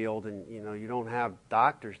mission field and you don't have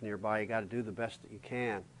doctors nearby, you got to do the best that you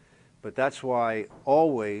can. But that's why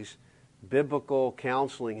always biblical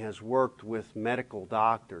counseling has worked with medical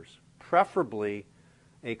doctors, preferably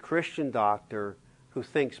a Christian doctor who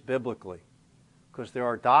thinks biblically, because there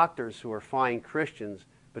are doctors who are fine Christians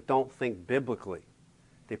but don't think biblically.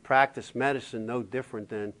 They practice medicine no different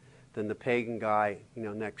than the pagan guy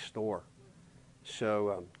next door.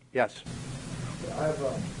 So yes. I have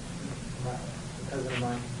a cousin of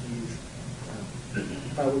mine.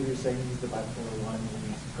 What you're saying, he's the bipolar 1 and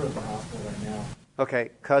he's currently in the hospital right now.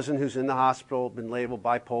 Okay, cousin who's in the hospital, been labeled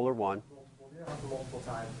bipolar 1. Multiple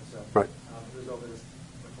times and so. Right. He was over this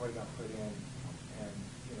before he got put in, and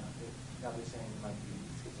now they're saying he might be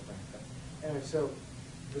schizophrenic. But anyway, so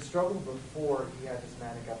the struggle before he had this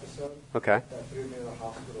manic episode Okay. that threw him into the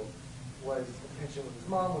hospital was the tension with his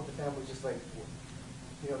mom, with the family, just like,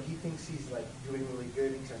 he thinks he's like doing really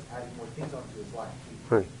good, and he starts adding more things onto his life. He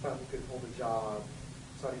finally could hold a job,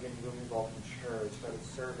 started getting really involved in church, started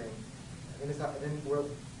serving, and it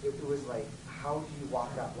was like, how do you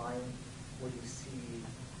walk that line where you see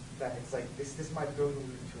that it's like this might go into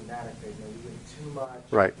an addict, we're doing too much,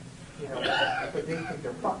 Right. But they think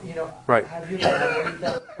they're fun, Right. Have you ever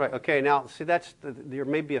that? Right. Okay. Now, see, there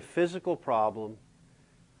may be a physical problem,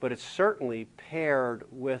 but it's certainly paired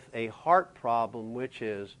with a heart problem, which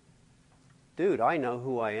is, dude, I know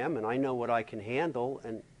who I am and I know what I can handle,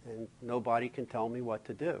 and nobody can tell me what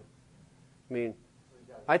to do. I mean,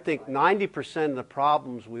 I think 90% of the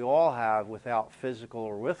problems we all have without physical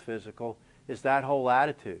or with physical is that whole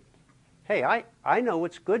attitude. Hey, I know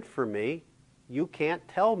what's good for me. You can't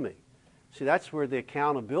tell me. See, that's where the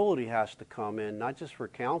accountability has to come in, not just for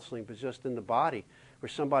counseling, but just in the body, where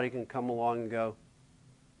somebody can come along and go,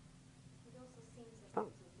 It also seems like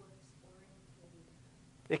it's a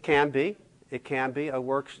works-oriented. it can be. It can be a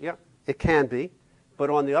works, yeah, it can be. But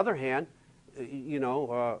on the other hand,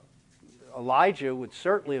 Elijah would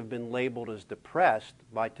certainly have been labeled as depressed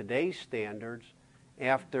by today's standards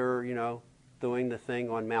after, doing the thing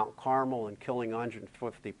on Mount Carmel and killing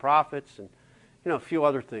 150 prophets and, a few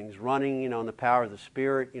other things, running, in the power of the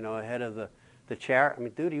Spirit, ahead of the chariot. I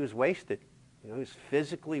mean, dude, he was wasted. He was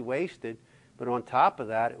physically wasted. But on top of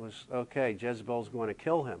that, it was, okay, Jezebel's going to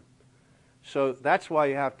kill him. So that's why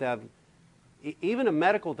you have to have, even a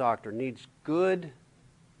medical doctor needs good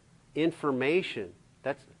information.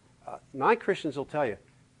 That's non-Christians will tell you,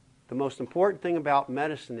 the most important thing about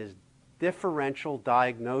medicine is differential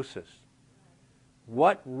diagnosis.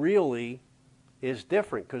 What really is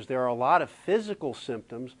different? Because there are a lot of physical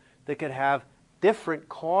symptoms that could have different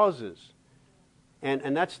causes.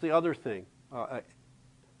 And that's the other thing.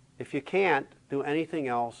 If you can't do anything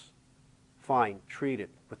else, fine, treat it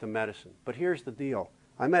with the medicine. But here's the deal.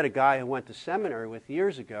 I met a guy who went to seminary with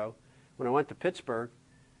years ago when I went to Pittsburgh.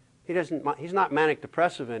 He's not manic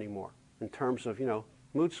depressive anymore in terms of,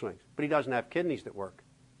 mood swings. But he doesn't have kidneys that work.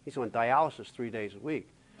 He's on dialysis 3 days a week.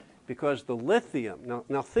 Because the lithium,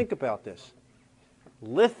 now think about this.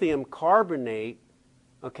 Lithium carbonate,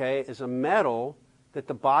 is a metal that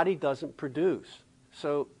the body doesn't produce.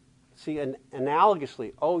 So, see,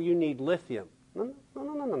 analogously, you need lithium. No.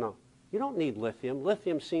 You don't need lithium.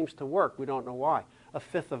 Lithium seems to work. We don't know why. A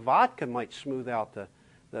fifth of vodka might smooth out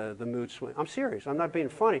the mood swing. I'm serious. I'm not being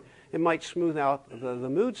funny. It might smooth out the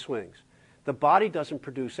mood swings. The body doesn't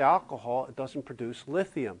produce alcohol. It doesn't produce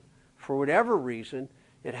lithium. For whatever reason,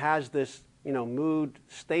 it has this, mood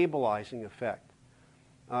stabilizing effect.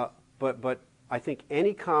 But I think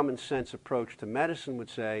any common sense approach to medicine would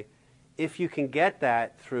say, if you can get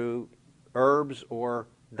that through herbs or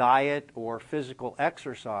diet or physical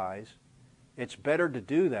exercise, it's better to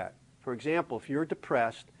do that. For example, if you're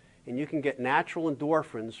depressed and you can get natural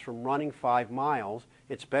endorphins from running 5 miles,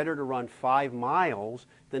 it's better to run 5 miles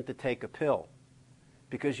than to take a pill,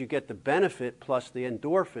 because you get the benefit plus the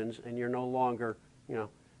endorphins, and you're no longer,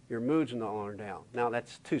 your mood's no longer down. Now,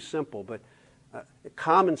 that's too simple, but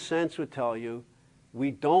common sense would tell you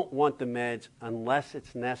we don't want the meds unless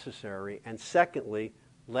it's necessary. And secondly,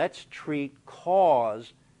 let's treat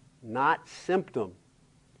cause, not symptom.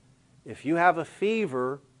 If you have a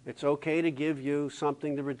fever, it's okay to give you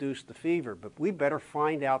something to reduce the fever, but we better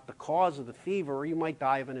find out the cause of the fever or you might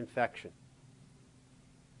die of an infection.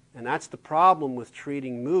 And that's the problem with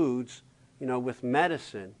treating moods, with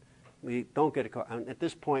medicine. We don't get at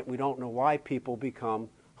this point, we don't know why people become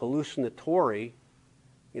hallucinatory,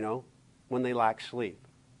 when they lack sleep.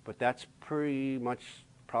 But that's pretty much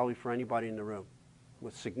probably for anybody in the room.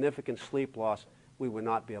 With significant sleep loss, we would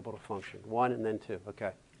not be able to function. 1 and then 2.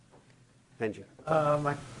 Okay. Benji.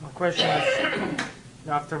 My question is,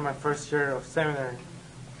 after my first year of seminary,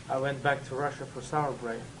 I went back to Russia for summer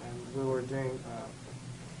break, and we were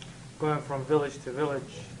going from village to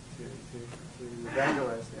village to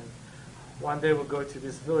evangelize. And one day we go to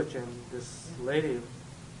this village, and this lady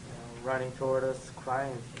running toward us,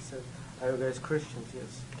 crying. She said, "Are you guys Christians?"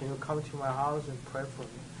 "Yes." "Can you come to my house and pray for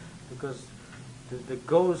me? Because the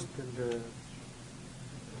ghost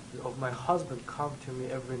of my husband come to me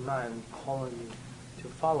every night and calling me to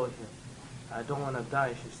follow him. I don't want to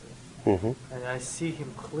die," she said. "And I see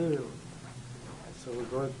him clearly." I So we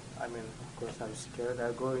go, I mean, of course I'm scared.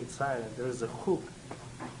 I go inside and there's a hook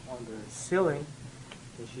on the ceiling.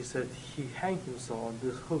 And she said he hanged himself on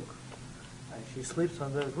this hook. And she sleeps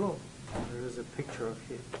on that room. And there is a picture of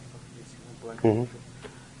his black picture.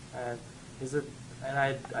 And is it, and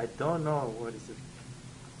I don't know what is it.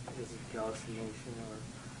 Is it hallucination or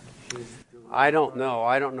she's doing I don't know.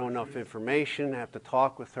 I don't know enough information. I have to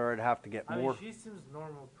talk with her. I'd have to get I more. mean, she seems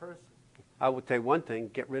normal person. I would say one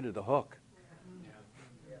thing, get rid of the hook.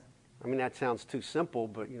 I mean, that sounds too simple,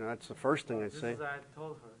 but, that's the first thing I'd say. This is I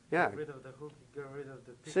told her. Yeah. Get rid of the hook, get rid of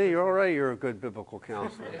the picture. See, you're a good biblical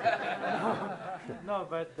counselor. No,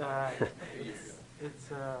 but it's.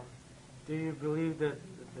 Do you believe that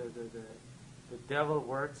the devil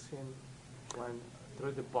works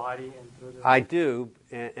through the body and through the? I do,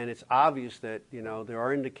 and it's obvious that there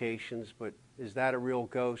are indications, but is that a real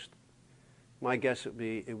ghost? My guess would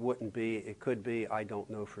be it wouldn't be. It could be. I don't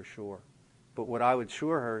know for sure. But what I would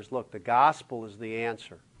assure her is, look, the gospel is the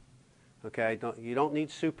answer. Okay, you don't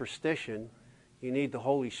need superstition. You need the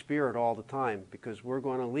Holy Spirit all the time, because we're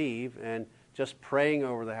going to leave, and just praying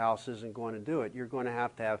over the house isn't going to do it. You're going to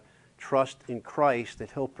have trust in Christ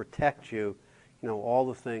that He'll protect you. All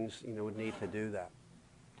the things would need to do that.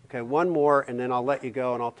 Okay, one more, and then I'll let you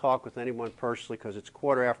go, and I'll talk with anyone personally, because it's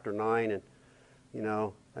 9:15,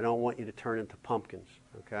 and I don't want you to turn into pumpkins.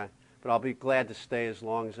 Okay, but I'll be glad to stay as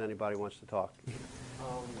long as anybody wants to talk.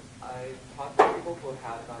 I talked to people who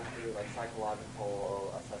have gone through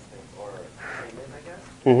psychological assessments or treatment, I guess.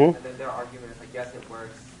 Mm-hmm. And then their argument is yes, it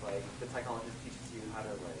works. The psychologist teaches you how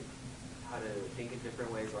to think in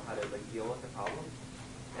different ways or how to deal with the problem.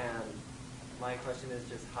 And my question is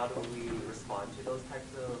just how do we respond to those types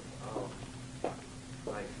of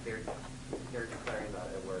they're declaring that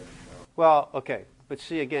it works. So. Well, okay, but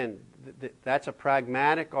see again, that's a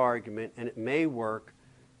pragmatic argument, and it may work,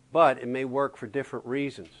 but it may work for different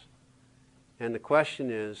reasons. And the question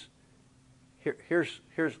is, here's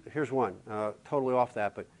one, totally off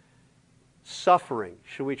that, but suffering.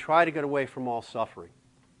 Should we try to get away from all suffering?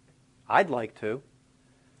 I'd like to,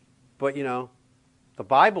 but the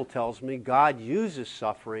Bible tells me God uses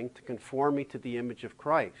suffering to conform me to the image of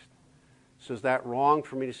Christ. So is that wrong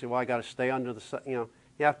for me to say, well, I got to stay under the, you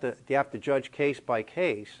have to judge case by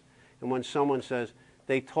case. And when someone says,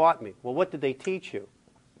 they taught me, well, what did they teach you?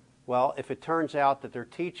 Well, if it turns out that they're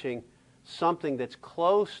teaching something that's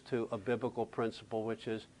close to a biblical principle, which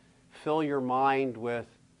is fill your mind with,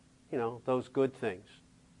 those good things.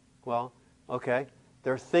 Well, okay,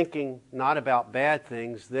 they're thinking not about bad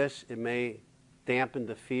things. It may dampen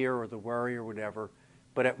the fear or the worry or whatever,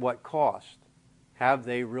 but at what cost? Have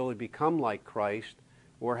they really become like Christ,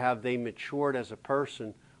 or have they matured as a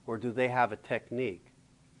person, or do they have a technique?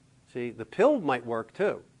 See, the pill might work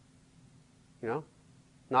too.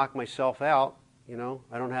 Knock myself out,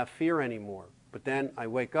 I don't have fear anymore. But then I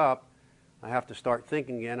wake up, I have to start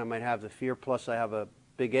thinking again. I might have the fear, plus I have a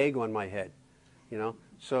big egg on my head,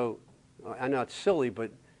 So I know it's silly,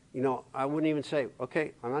 but, I wouldn't even say,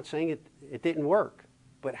 okay, I'm not saying it didn't work,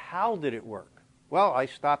 but how did it work? Well, I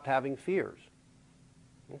stopped having fears.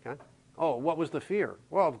 Okay. Oh, what was the fear?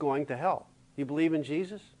 Well, of going to hell. You believe in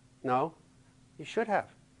Jesus? No. You should have.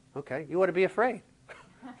 Okay, you ought to be afraid.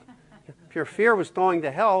 If your fear was going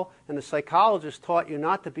to hell, and the psychologist taught you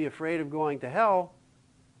not to be afraid of going to hell,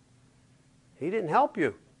 he didn't help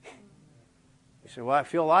you. You say, well, I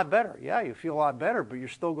feel a lot better. Yeah, you feel a lot better, but you're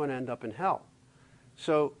still going to end up in hell.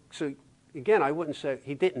 So again, I wouldn't say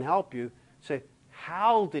he didn't help you. Say,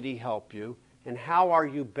 how did he help you, and how are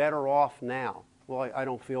you better off now? Well, I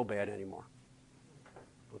don't feel bad anymore.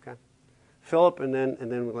 Okay? Philip, and then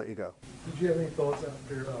we'll let you go. Did you have any thoughts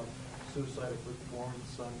after suicide of Rick Warren's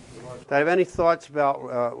son? Did I have any thoughts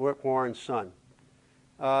about Rick Warren's son?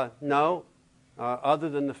 No, other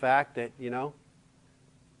than the fact that,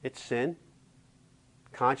 it's sin.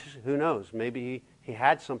 Conscious, who knows? Maybe he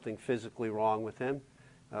had something physically wrong with him.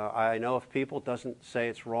 I know of people, it doesn't say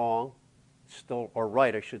it's wrong, or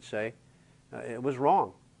right, I should say. It was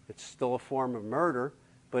wrong. It's still a form of murder,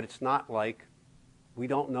 but it's not like we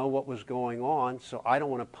don't know what was going on, so I don't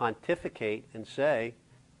want to pontificate and say,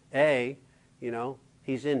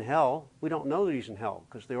 he's in hell. We don't know that he's in hell,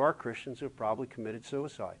 because there are Christians who have probably committed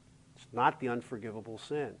suicide. It's not the unforgivable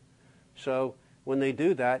sin. So when they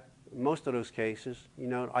do that, most of those cases,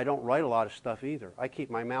 I don't write a lot of stuff either. I keep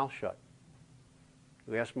my mouth shut.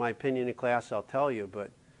 If you ask my opinion in class, I'll tell you,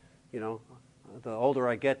 but, the older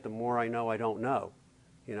I get, the more I know I don't know.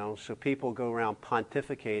 So people go around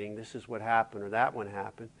pontificating, this is what happened or that one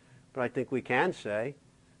happened. But I think we can say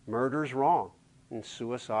murder's wrong and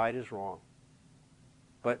suicide is wrong.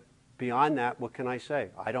 But beyond that, what can I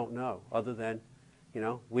say? I don't know, other than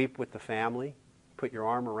weep with the family, put your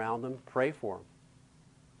arm around them, pray for them.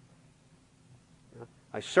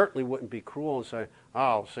 I certainly wouldn't be cruel and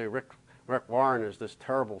say, Rick Warren is this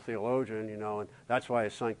terrible theologian, and that's why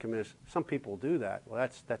his son committed. Some people do that. Well,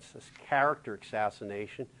 that's this character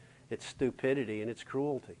assassination. It's stupidity and it's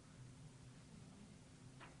cruelty.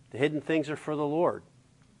 The hidden things are for the Lord.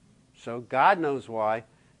 So God knows why,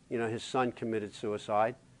 his son committed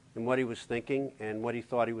suicide and what he was thinking and what he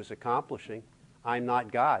thought he was accomplishing. I'm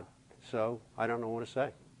not God, so I don't know what to say.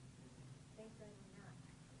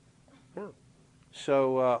 Yeah.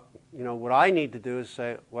 So, what I need to do is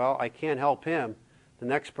say, well, I can't help him. The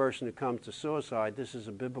next person who comes to suicide, this is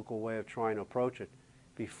a biblical way of trying to approach it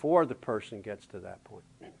before the person gets to that point.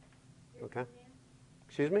 Okay?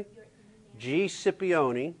 Excuse me? G.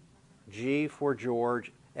 Scipione, G for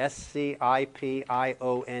George, SCIPIONE,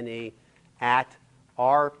 at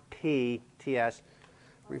RPTS,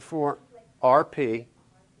 Reform, RPTS,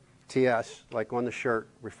 like on the shirt,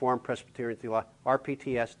 Reformed Presbyterian Theology,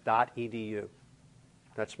 rpts.edu.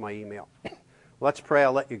 That's my email. Let's pray.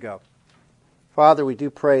 I'll let you go. Father, we do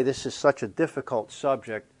pray. This is such a difficult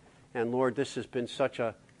subject. And Lord, this has been such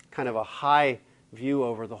a kind of a high view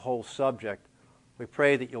over the whole subject. We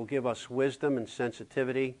pray that you'll give us wisdom and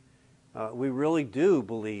sensitivity. We really do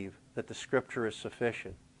believe that the Scripture is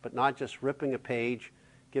sufficient, but not just ripping a page,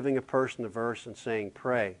 giving a person a verse and saying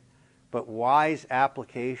pray, but wise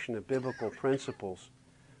application of biblical principles.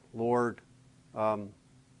 Lord,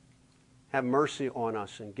 have mercy on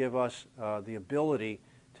us and give us the ability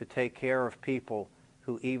to take care of people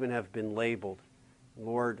who even have been labeled.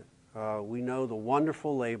 Lord, we know the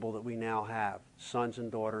wonderful label that we now have, sons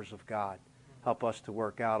and daughters of God. Help us to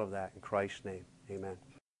work out of that in Christ's name. Amen.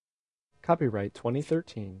 Copyright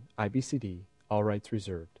 2013, IBCD, all rights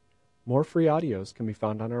reserved. More free audios can be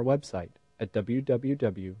found on our website at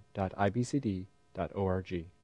www.ibcd.org.